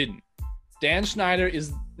up didn't. Dan Snyder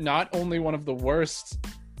is not only one of the worst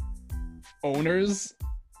owners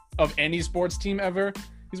of any sports team ever,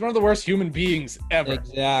 he's one of the worst human beings ever.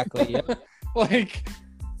 Exactly. Yep. Like,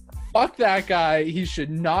 fuck that guy. He should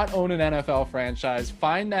not own an NFL franchise.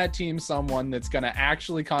 Find that team someone that's going to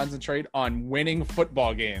actually concentrate on winning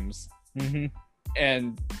football games. Mm-hmm.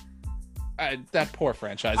 And that poor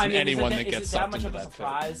franchise, and anyone that gets sucked into that. Is it that much of a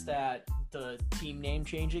surprise that the team name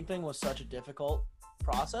changing thing was such a difficult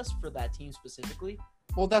process for that team specifically?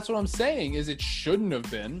 Well, that's what I'm saying. Is it shouldn't have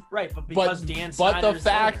been. Right, but because Dan but the Snyder's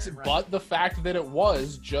fact, there, right. but the fact that it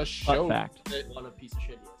was just showed that What a piece of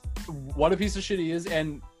shit he is. what a piece of shit he is,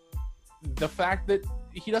 and the fact that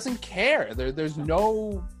he doesn't care. There's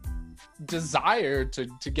no desire to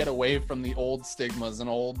get away from the old stigmas and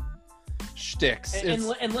old shticks. And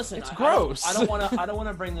listen, it's gross. I don't want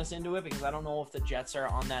to bring this into it because I don't know if the Jets are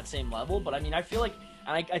on that same level. But I mean, I feel like,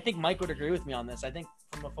 and I think Mike would agree with me on this. I think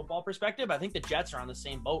from a football perspective, I think the Jets are on the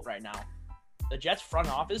same boat right now. The Jets front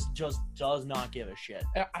office just does not give a shit.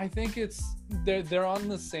 I think they're on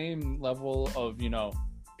the same level of,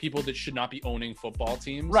 people that should not be owning football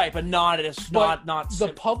teams. Right, but not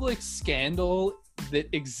the public scandal that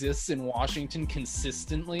exists in Washington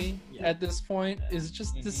consistently at this point is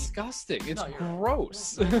just disgusting. It's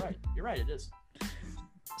gross. Right. You're right, it is.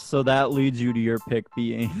 So that leads you to your pick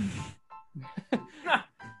being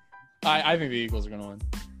I think the Eagles are going to win.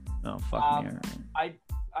 Oh, fuck me.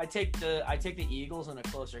 I take the Eagles in a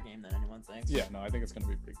closer game than anyone thinks. Yeah, no, I think it's going to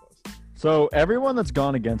be pretty close. So everyone that's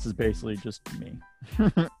gone against is basically just me.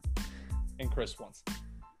 And Chris wants.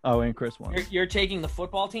 Oh, and Chris won. You're taking the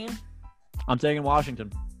football team? I'm taking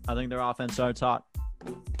Washington. I think their offense starts hot.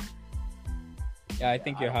 Yeah, I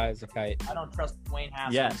think you're high as a kite. I don't trust Dwayne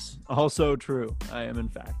Haskins. Yes, also true. I am, in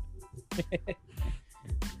fact.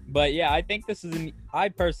 But yeah, I think I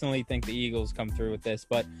personally think the Eagles come through with this,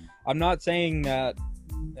 but I'm not saying that.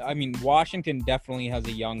 I mean, Washington definitely has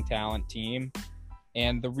a young talent team,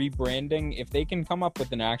 and the rebranding, if they can come up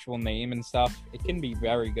with an actual name and stuff, it can be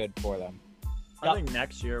very good for them. I think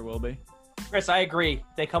next year will be. Chris, I agree.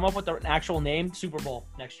 They come up with an actual name, Super Bowl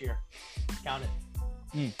next year. Count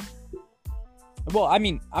it. Well, I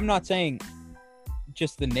mean, I'm not saying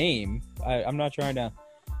just the name. I'm not trying to.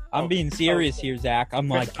 I'm being serious here, Zach. I'm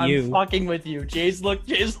Chris, like you. I'm fucking with you. Jay's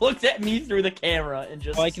looked at me through the camera and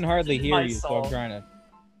just. Well, I can hardly hear you, soul. so I'm trying to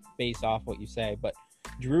base off what you say. But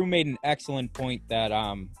Drew made an excellent point that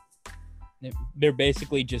they're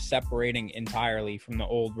basically just separating entirely from the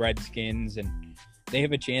old Redskins, and they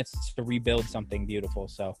have a chance to rebuild something beautiful.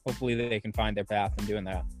 So hopefully they can find their path in doing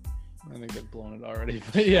that. I think they've blown it already.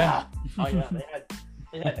 But yeah. Oh yeah, they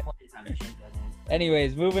had plenty of time to change that name.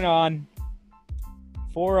 Anyways, moving on.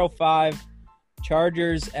 4:05,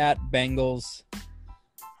 Chargers at Bengals.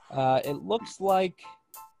 It looks like,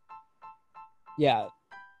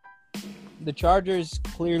 the Chargers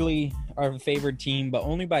clearly are the favored team, but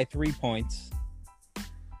only by 3 points.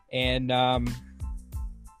 And what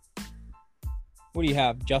do you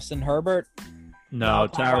have? Justin Herbert? No,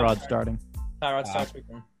 Tyrod's starting. Tyrod starts week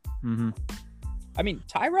one. Mm-hmm. I mean,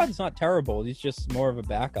 Tyrod's not terrible. He's just more of a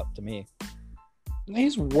backup to me.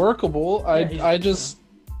 He's workable.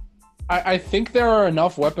 I think there are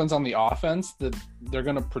enough weapons on the offense that they're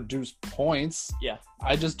going to produce points. Yeah.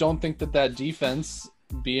 I just don't think that defense,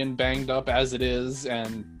 being banged up as it is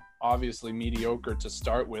and obviously mediocre to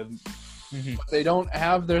start with, they don't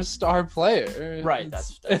have their star player. Right,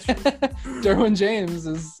 that's true. Derwin James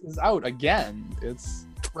is out again. It's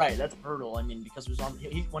right. That's brutal. I mean, because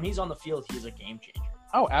when he's on the field, he's a game changer.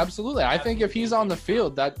 Oh, absolutely. I think if he's on the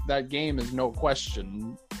field, that game is no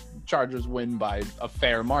question. Chargers win by a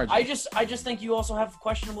fair margin. I just think you also have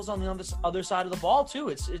questionables on the other side of the ball too.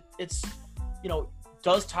 It's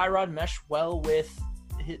does Tyrod mesh well with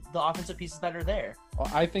the offensive pieces that are there? Well,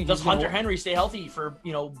 I think does Hunter Henry stay healthy for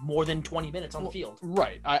more than 20 minutes on the field?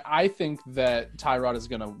 Right. I think that Tyrod is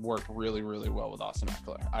going to work really, really well with Austin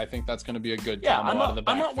Eckler. I think that's going to be a good combo out of the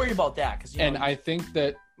back. I'm not worried about that and I think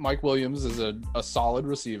that Mike Williams is a solid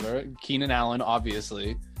receiver. Keenan Allen,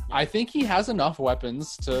 obviously. I think he has enough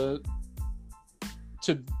weapons to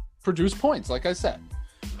produce points, like I said.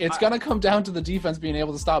 It's going to come down to the defense being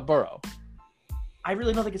able to stop Burrow. I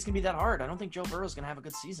really don't think it's going to be that hard. I don't think Joe Burrow's going to have a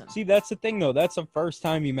good season. See, that's the thing, though. That's the first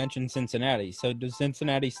time you mentioned Cincinnati. So does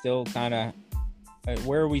Cincinnati still kind of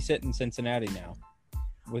where are we sitting Cincinnati now?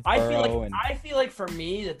 With Burrow I feel like for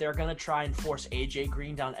me that they're going to try and force AJ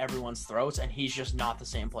Green down everyone's throats, and he's just not the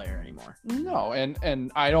same player anymore. No,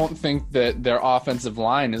 and I don't think that their offensive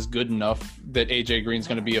line is good enough that AJ Green's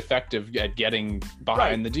going to be effective at getting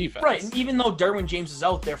behind the defense. Right, and even though Derwin James is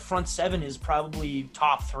out, their front seven is probably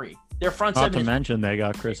top three. Their front Not seven. to mention they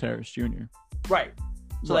got Chris Harris Jr. Right.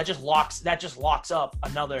 So that just locks up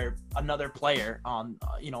another player on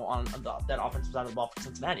that offensive side of the ball for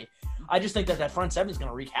Cincinnati. I just think that front seven is going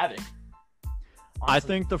to wreak havoc. Honestly. I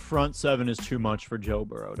think the front seven is too much for Joe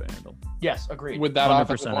Burrow to handle. Yes, agreed. With that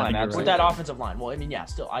offensive line, absolutely. With that offensive line. Well, I mean, yeah,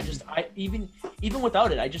 still, even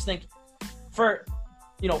without it, I just think for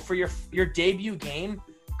your debut game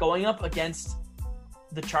going up against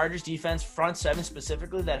the Chargers defense front seven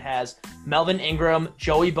specifically that has Melvin Ingram,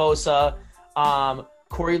 Joey Bosa,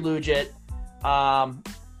 Corey Lugitt,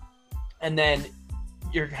 and then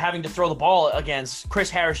you're having to throw the ball against Chris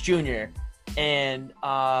Harris Jr. and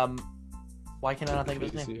why can I not think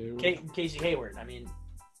of his name? Casey Hayward. I mean,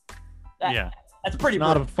 that's pretty.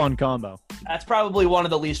 Not a fun combo. That's probably one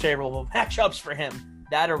of the least favorable matchups for him.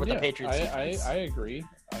 That or with the Patriots. I agree.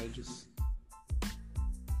 I just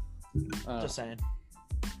saying.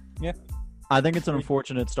 Yeah. I think it's an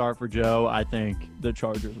unfortunate start for Joe. I think the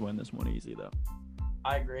Chargers win this one easy, though.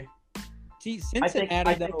 I agree. See,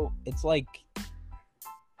 Cincinnati, though, it's like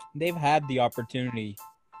they've had the opportunity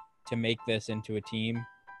to make this into a team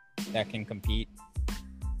that can compete.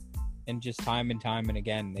 And just time and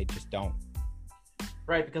again, they just don't.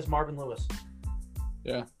 Right, because Marvin Lewis.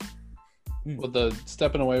 Yeah. Well, the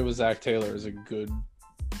stepping away with Zach Taylor is a good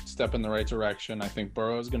step in the right direction. I think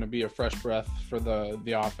Burrow is going to be a fresh breath for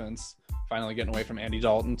the offense. Finally getting away from Andy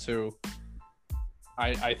Dalton too.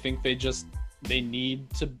 I think they need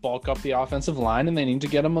to bulk up the offensive line, and they need to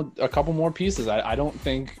get them a couple more pieces. I don't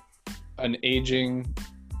think an aging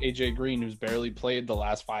AJ Green, who's barely played the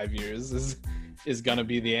last 5 years, is going to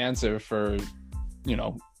be the answer for,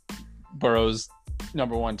 Burrow's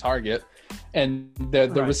number one target. And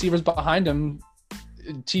the receivers behind him,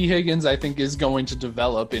 T. Higgins, I think, is going to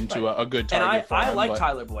develop into a good target. And I like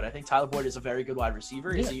Tyler Boyd. I think Tyler Boyd is a very good wide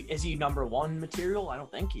receiver. Yeah. Is he number one material? I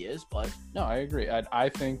don't think he is, but no, I agree. I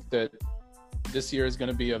think that this year is going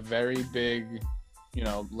to be a very big,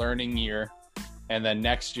 learning year, and then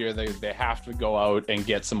next year they have to go out and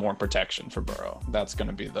get some more protection for Burrow. That's going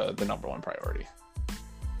to be the number one priority.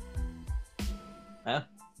 Huh?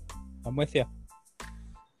 I'm with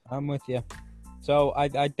you. So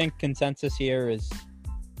I think consensus here is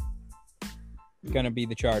going to be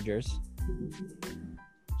the Chargers.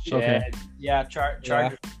 Okay. Yeah, Chargers. Yeah.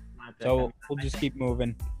 So we'll just keep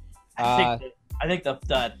moving. I think the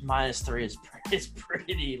 -3 is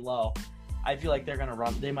pretty low. I feel like they're gonna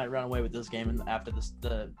run. They might run away with this game after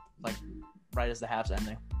right as the half's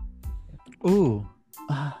ending. Ooh.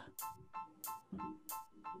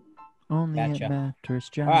 Only Gotcha. it matters,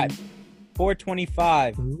 John. All right.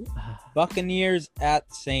 425. Buccaneers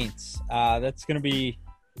at Saints. That's going to be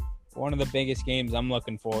one of the biggest games I'm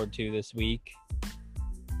looking forward to this week.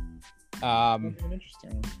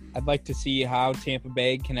 Interesting. I'd like to see how Tampa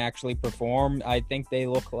Bay can actually perform. I think they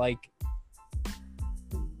look like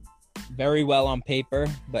very well on paper,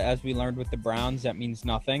 but as we learned with the Browns, that means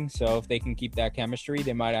nothing. So if they can keep that chemistry,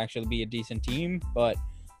 they might actually be a decent team. But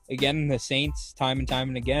again, the Saints, time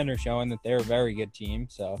and again, are showing that they're a very good team.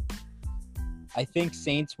 So I think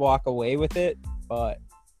Saints walk away with it, but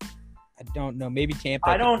I don't know. Maybe Tampa.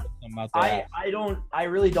 I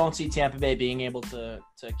really don't see Tampa Bay being able to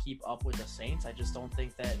keep up with the Saints. I just don't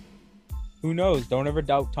think that. Who knows? Don't ever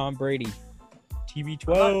doubt Tom Brady.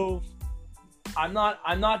 TB12. I'm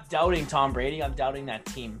not doubting Tom Brady. I'm doubting that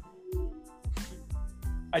team.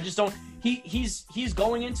 I just don't. He's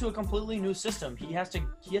going into a completely new system. He has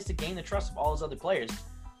to gain the trust of all his other players.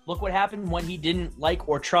 Look what happened when he didn't like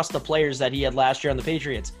or trust the players that he had last year on the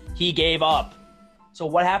Patriots. He gave up. So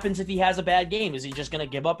what happens if he has a bad game? Is he just going to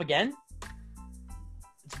give up again?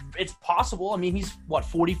 It's possible. I mean, he's,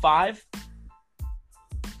 45?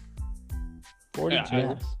 42.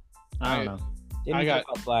 Yeah. I don't know. Didn't give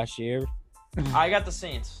up last year. I got the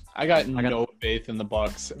Saints. I got no faith in the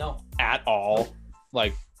Bucs at all.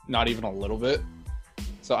 Not even a little bit.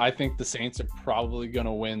 So I think the Saints are probably going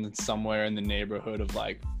to win somewhere in the neighborhood of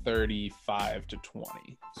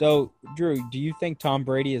 35-20. So, Drew, do you think Tom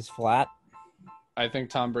Brady is flat? I think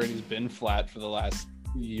Tom Brady's been flat for the last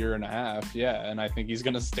year and a half, yeah, and I think he's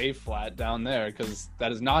going to stay flat down there because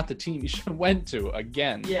that is not the team he should have went to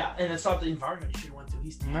again. Yeah, and it's not the environment he should have went to.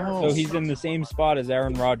 He's terrible. So he's in the same spot as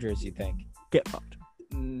Aaron Rodgers, you think? Get fucked.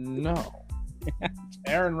 No.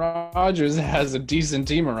 Aaron Rodgers has a decent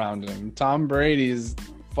team around him. Tom Brady's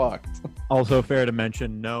fucked. Also fair to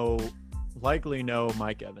mention, likely no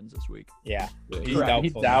Mike Evans this week. Yeah.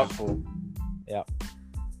 He's doubtful. Yeah.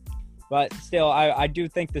 But still, I do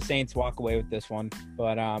think the Saints walk away with this one.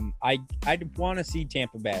 But I want to see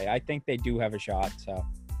Tampa Bay. I think they do have a shot. So,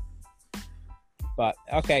 but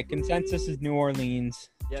okay, consensus is New Orleans.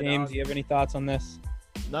 Yeah, James, do you have any thoughts on this?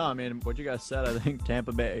 No, I mean, what you guys said, I think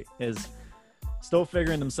Tampa Bay is still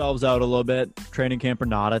figuring themselves out a little bit, training camp or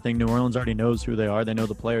not. I think New Orleans already knows who they are. They know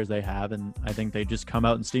the players they have, and I think they just come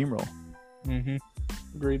out and steamroll. Mm-hmm.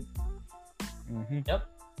 Agreed. Mm-hmm. Yep.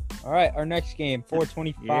 All right, our next game,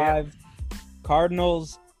 425.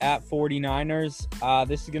 Cardinals at 49ers.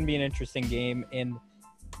 This is going to be an interesting game, and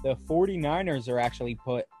the 49ers are actually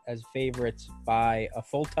put as favorites by a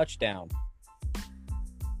full touchdown.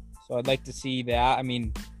 So I'd like to see that. I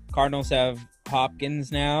mean, Cardinals have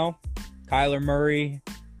Hopkins now. Kyler Murray.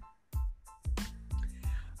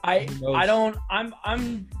 I don't. I'm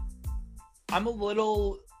a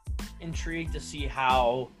little intrigued to see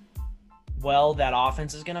how well that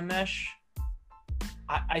offense is going to mesh.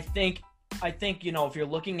 I think if you're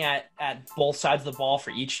looking at both sides of the ball for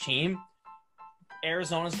each team,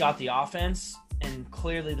 Arizona's got the offense, and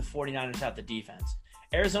clearly the 49ers have the defense.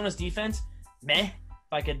 Arizona's defense, meh.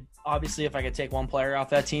 If I could take one player off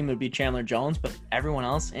that team, it would be Chandler Jones, but everyone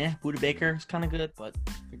else, Buda Baker is kind of good, but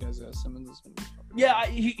The guys Simmons is going to be fun. yeah,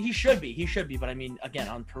 he should be. He should be, but I mean, again,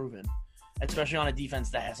 unproven, especially on a defense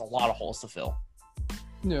that has a lot of holes to fill.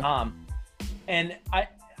 Yeah. And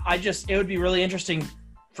it would be really interesting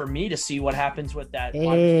for me to see what happens with that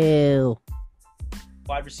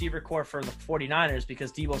wide receiver core for the 49ers,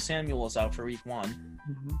 because Deebo Samuel is out for week 1.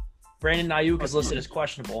 Mm-hmm. Brandon Ayuk is listed as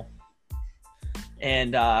questionable.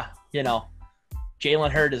 And,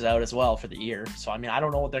 Jalen Hurd is out as well for the year. So, I mean, I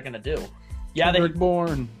don't know what they're going to do. Yeah,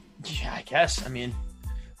 Bourne. Yeah, I guess. I mean,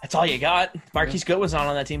 that's all you got. Marquise Goodwin's not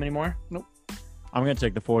on that team anymore. Nope. I'm going to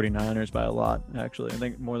take the 49ers by a lot, actually. I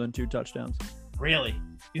think more than 2 touchdowns. Really?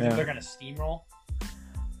 You think they're going to steamroll?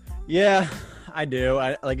 Yeah, I do.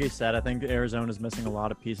 Like you said, I think Arizona's missing a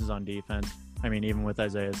lot of pieces on defense. I mean, even with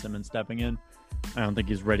Isaiah Simmons stepping in, I don't think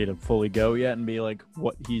he's ready to fully go yet and be like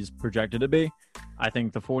what he's projected to be. I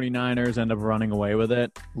think the 49ers end up running away with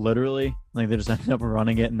it, literally. Like they just end up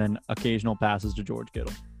running it and then occasional passes to George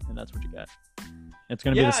Kittle, and that's what you get. It's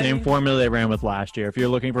going to be the same formula they ran with last year. If you're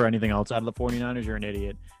looking for anything else out of the 49ers, you're an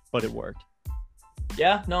idiot, but it worked.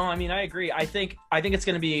 Yeah, no, I mean, I agree. I think it's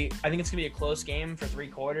going to be a close game for 3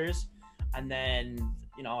 quarters, and then,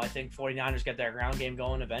 I think 49ers get their ground game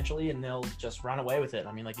going eventually, and they'll just run away with it.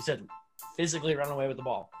 I mean, like you said, physically run away with the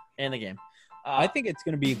ball in the game. I think it's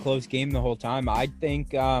going to be a close game the whole time. I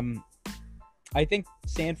think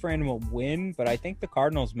San Fran will win, but I think the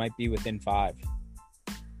Cardinals might be within 5.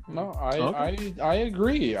 No, I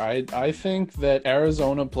agree. I think that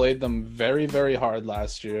Arizona played them very, very hard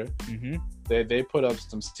last year. Mm-hmm. They put up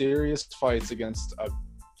some serious fights against a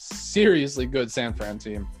seriously good San Fran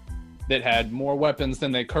team that had more weapons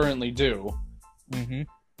than they currently do. Mm-hmm.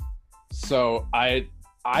 So I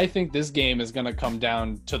think this game is going to come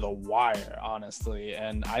down to the wire, honestly,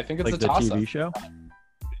 and I think it's like a the toss-up. TV show.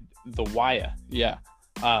 The Wire, yeah.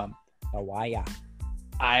 The Wire.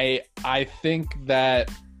 I think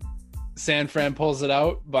that San Fran pulls it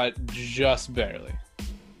out, but just barely.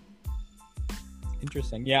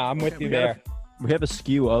 Interesting. Yeah, I'm with you there. We have a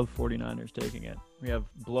skew of 49ers taking it. We have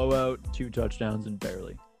blowout, 2 touchdowns, and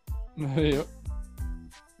barely. Yep.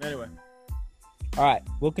 Anyway. All right,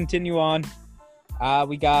 we'll continue on.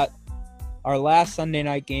 We got our last Sunday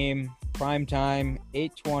night game, prime time,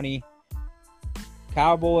 8:20.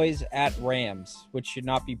 Cowboys at Rams, which should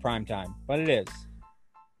not be prime time, but it is.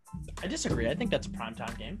 I disagree. I think that's a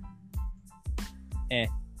primetime game. Eh.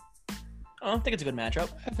 I don't think it's a good matchup.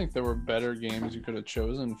 I think there were better games you could have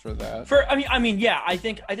chosen for that. I mean, yeah. I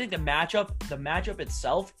think the matchup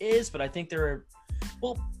itself is, but I think there are.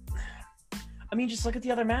 Well, I mean, just look at the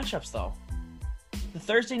other matchups though. The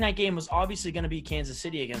Thursday night game was obviously going to be Kansas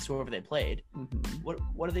City against whoever they played. Mm-hmm.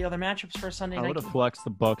 What are the other matchups for Sunday night? I would have flexed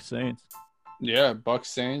the Bucs Saints. Yeah, Bucs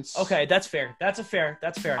Saints. Okay, that's fair. That's fair.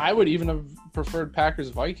 I would even have preferred Packers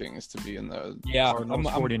Vikings to be in the Cardinals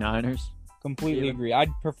 49ers. Completely agree. I'd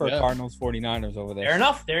prefer Cardinals 49ers over there. Fair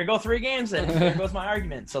enough. There go 3 games, and there goes my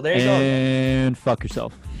argument. So there you go. And fuck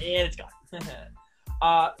yourself. And it's gone.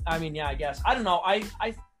 I mean, yeah, I guess. I don't know. I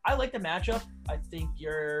like the matchup. I think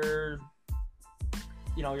you're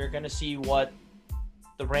going to see what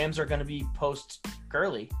the Rams are going to be post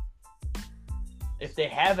Gurley, if they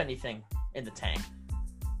have anything in the tank.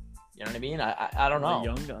 You know what I mean? I don't know.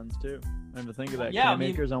 Young guns too. I have to think of that. Yeah, Cam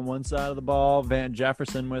Akers on one side of the ball, Van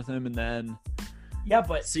Jefferson with him, and then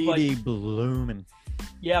CD blooming.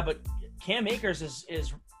 Yeah, but Cam Akers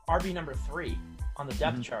is RB number 3 on the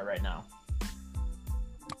depth chart right now.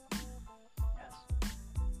 Yes.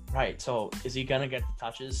 Right. So is he gonna get the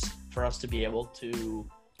touches for us to be able to?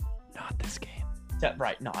 Not this game.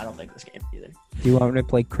 Right. No, I don't think this game either. Do you want me to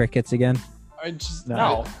play crickets again? I just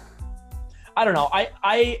no. I don't know.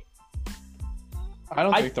 I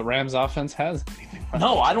don't think the Rams offense has anything.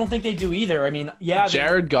 No, I don't think they do either. I mean, yeah,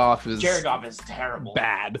 Jared Goff is terrible.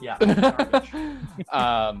 Bad. Yeah.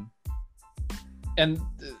 And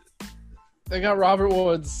they got Robert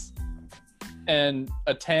Woods and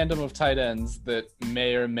a tandem of tight ends that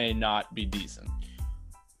may or may not be decent.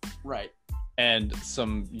 Right. and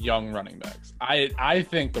some young running backs. I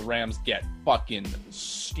think the Rams get fucking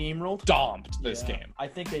Steamrolled. stomped this game. I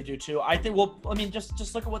think they do too. I think. Well, I mean,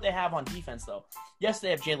 just look at what they have on defense, though. Yes,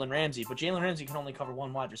 they have Jalen Ramsey, but Jalen Ramsey can only cover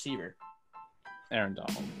one wide receiver. Aaron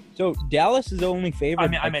Donald. So Dallas is only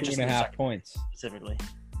favored I by meant just 2.5 points. Specifically.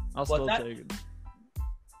 I'll What still that- take it.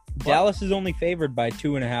 Dallas is only favored by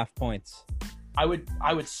 2.5 points. I would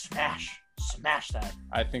smash that.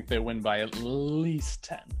 I think they win by at least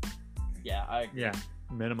 10. Yeah, I Yeah,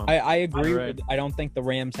 minimum. I agree. Right. I don't think the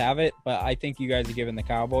Rams have it, but I think you guys are giving the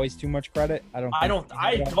Cowboys too much credit. I don't.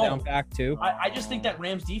 Down back too. I just think that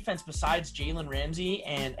Rams defense, besides Jalen Ramsey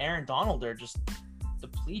and Aaron Donald, are just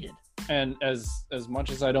depleted. And as much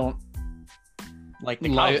as I don't Like the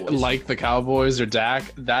Cowboys. like the Cowboys or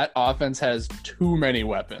Dak, that offense has too many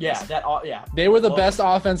weapons. Yeah, yeah. They were the Well, best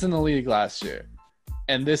offense in the league last year.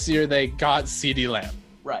 And this year they got CeeDee Lamb.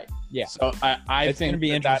 Right. Yeah. So I It's going think to be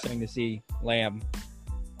that interesting to see Lamb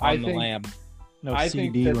on the Lamb. No I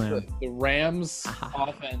think CD that Lamb. the Rams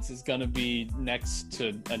offense is going to be next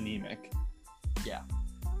to anemic. Yeah.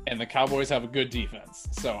 And the Cowboys have a good defense.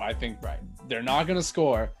 So I think they're not going to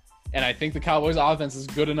score. And I think the Cowboys offense is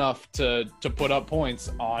good enough to put up points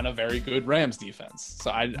on a very good Rams defense.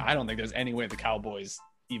 So I don't think there's any way the Cowboys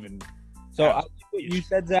even. So I think what you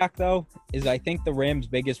said, Zach, though, is I think the Rams'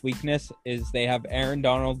 biggest weakness is they have Aaron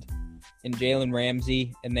Donald and Jalen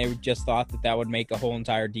Ramsey, and they just thought that would make a whole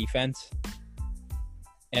entire defense.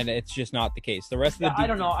 And it's just not the case. The rest of the defense, I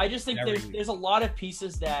don't know. I just think very there's a lot of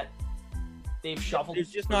pieces that they've shuffled. There's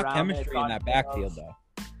just not around chemistry in that backfield, though.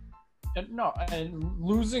 And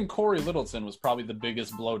losing Corey Littleton was probably the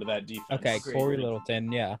biggest blow to that defense. Okay, Agreed. Corey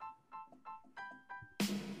Littleton, yeah.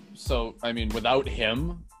 So, I mean, without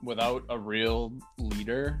him, without a real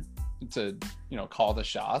leader to, call the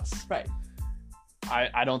shots, Right.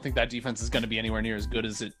 I don't think that defense is going to be anywhere near as good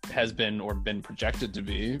as it has been or been projected to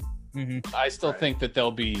be. Mm-hmm. I still think that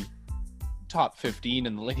they'll be top 15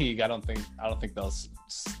 in the league. I don't think they'll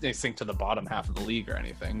they sink to the bottom half of the league or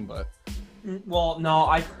anything, but Well, no,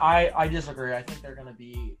 I disagree. I think they're going to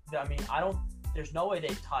be. I mean, there's no way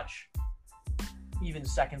they touch even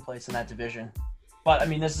second place in that division. But I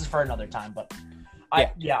mean, this is for another time. But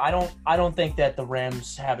I don't think that the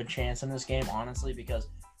Rams have a chance in this game, honestly, because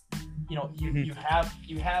you have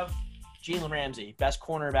Jalen Ramsey, best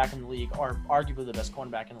cornerback in the league, or arguably the best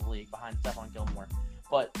cornerback in the league behind Stephon Gilmore,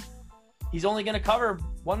 but he's only going to cover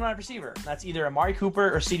one wide receiver. That's either Amari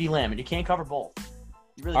Cooper or CeeDee Lamb, and you can't cover both.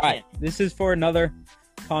 You really All can't. right, this is for another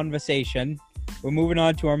conversation. We're moving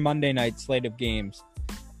on to our Monday night slate of games.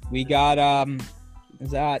 We got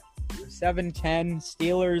is that 7-10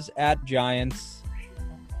 Steelers at Giants.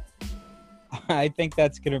 I think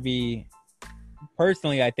that's going to be,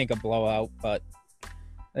 personally, I think a blowout, but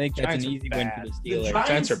I think that's Giants an are easy win for bad. the Steelers.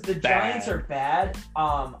 Giants are bad. Giants are bad.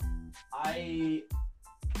 I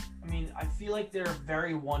mean, I feel like they're a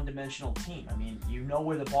very one-dimensional team. I mean, you know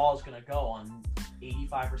where the ball is going to go on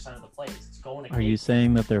 85% of the plays. It's going to. Are you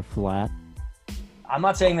saying that they're flat? I'm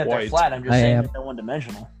not saying that they're White. flat. I'm just saying that they're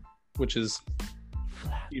one-dimensional. which is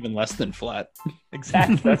even less than flat.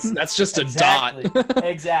 Exactly. That's just a Exactly. dot.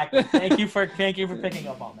 Exactly. Thank you for picking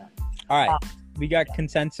up on that. All right, we got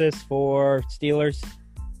consensus for Steelers.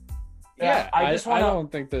 Yeah, I just want I to.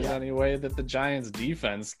 don't think there's any way that the Giants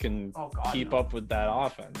defense can Oh God. keep no. up with that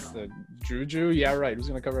offense. No. The Juju, yeah, right. Who's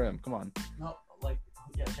gonna cover him? Come on. No,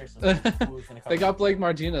 yeah, seriously. Who's gonna cover They got him? Blake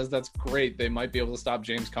Martinez. That's great. They might be able to stop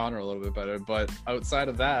James Conner a little bit better, but outside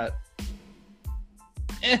of that,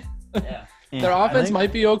 Yeah. their I offense think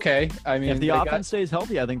might be okay. I mean, if the they got- offense stays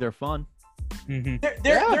healthy, I think they're fun. Mm-hmm.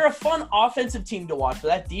 They're a fun offensive team to watch, but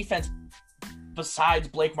that defense, besides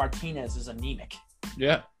Blake Martinez, is anemic.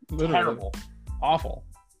 yeah, literally Terrible. awful.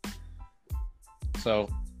 So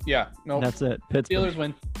yeah, no, That's it. Pittsburgh. Steelers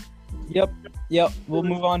win. Yep. We'll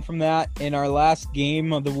move on from that. In our last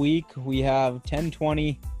game of the week, we have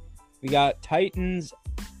 10-20. We got Titans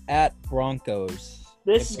at Broncos.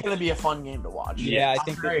 This is going to be a fun game to watch. Yeah, I I'm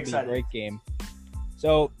think this very will be a excited. great game.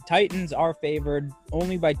 So Titans are favored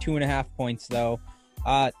only by 2.5 points, though.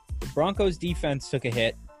 The Broncos defense took a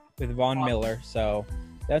hit with Von Miller, so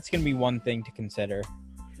that's going to be one thing to consider.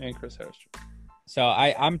 And Chris Harris. So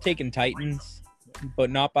I'm taking Titans, but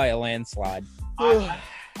not by a landslide.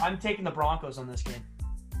 I'm taking the Broncos on this game.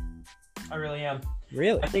 I really am.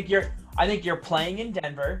 Really? I think you're playing in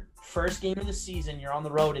Denver. First game of the season, you're on the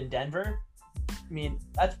road in Denver. I mean,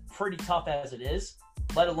 that's pretty tough as it is,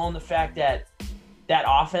 let alone the fact that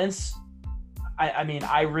offense, I mean,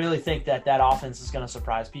 I really think that offense is going to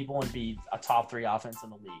surprise people and be a top 3 offense in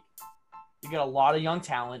the league. You got a lot of young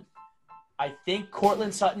talent. I think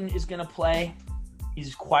Cortland Sutton is going to play.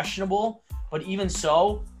 He's questionable, But even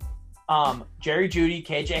so, Jerry Jeudy,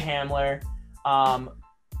 KJ Hamler,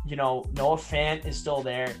 Noah Fant is still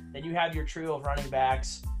there. Then you have your trio of running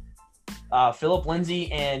backs. Phillip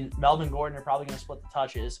Lindsay and Melvin Gordon are probably going to split the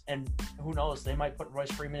touches, and who knows? They might put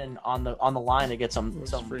Royce Freeman on the line to get some.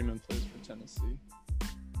 Royce Freeman plays for Tennessee,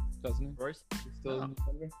 doesn't he? Royce? He's still in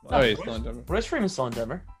Denver. No, He's still in Denver. Royce Freeman's still in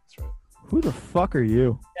Denver. That's right. Who the fuck are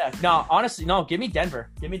you? Yeah. No, honestly, no. Give me Denver.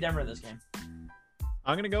 Give me Denver in this game.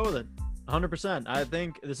 I'm gonna go with it. 100%. I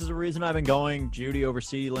think this is a reason I've been going Judy over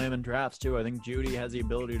CeeDee Lamb in drafts too. I think Judy has the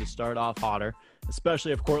ability to start off hotter,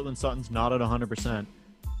 especially if Cortland Sutton's not at 100%.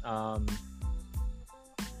 I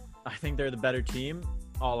think they're the better team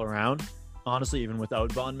all around. Honestly, even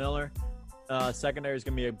without Von Miller, secondary is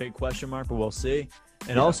going to be a big question mark, but we'll see.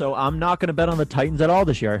 And also, I'm not going to bet on the Titans at all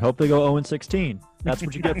this year. I hope they go 0-16. That's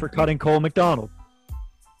what you get for cutting Cole McDonald.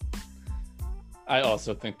 I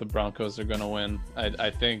also think the Broncos are going to win. I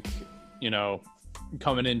think,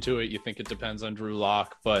 coming into it, you think it depends on Drew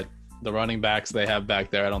Lock, but the running backs they have back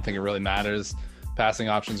there, I don't think it really matters. Passing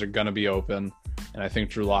options are going to be open, and I think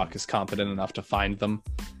Drew Lock is competent enough to find them.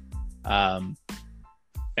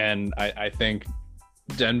 And I think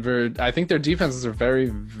Denver, I think their defenses are very,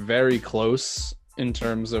 very close in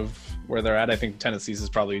terms of where they're at. I think Tennessee's is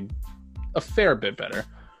probably a fair bit better,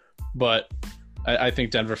 but I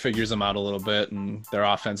think Denver figures them out a little bit, and their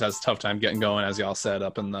offense has a tough time getting going, as y'all said,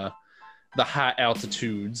 up in the high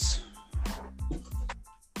altitudes.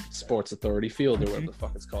 Sports Authority Field, or whatever the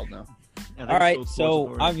fuck it's called now. Yeah, All right,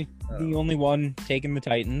 so I'm the only one taking the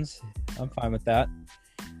Titans. I'm fine with that.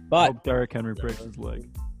 I But hope Derrick Henry breaks his leg.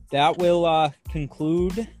 that will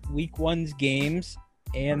conclude Week 1's games,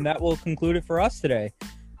 and that will conclude it for us today.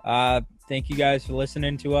 Thank you guys for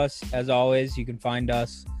listening to us. As always, you can find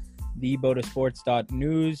us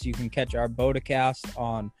thebotasports.news. You can catch our BOTAcast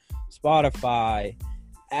on Spotify,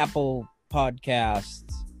 Apple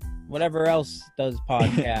Podcasts, whatever else does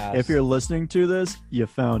podcasts. If you're listening to this, you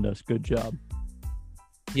found us. Good job.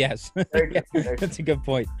 Yes, Very good. Very good. that's a good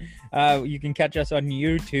point. You can catch us on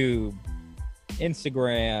YouTube,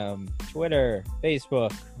 Instagram, Twitter,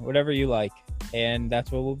 Facebook, whatever you like, and that's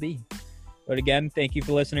what we'll be. But again, thank you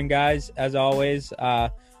for listening, guys. As always,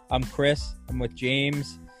 I'm Chris. I'm with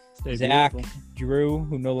James, Stay Zach, beautiful. Drew,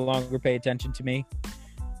 who no longer pay attention to me,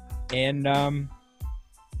 and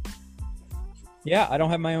yeah, I don't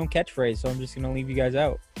have my own catchphrase, so I'm just gonna leave you guys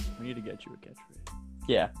out. We need to get you a catchphrase.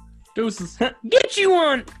 Yeah. Deuces. Get you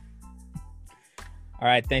one. All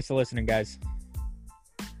right, thanks for listening, guys.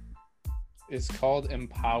 It's called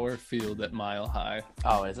Empower Field at Mile High.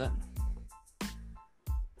 Oh, is it?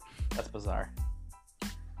 That's bizarre.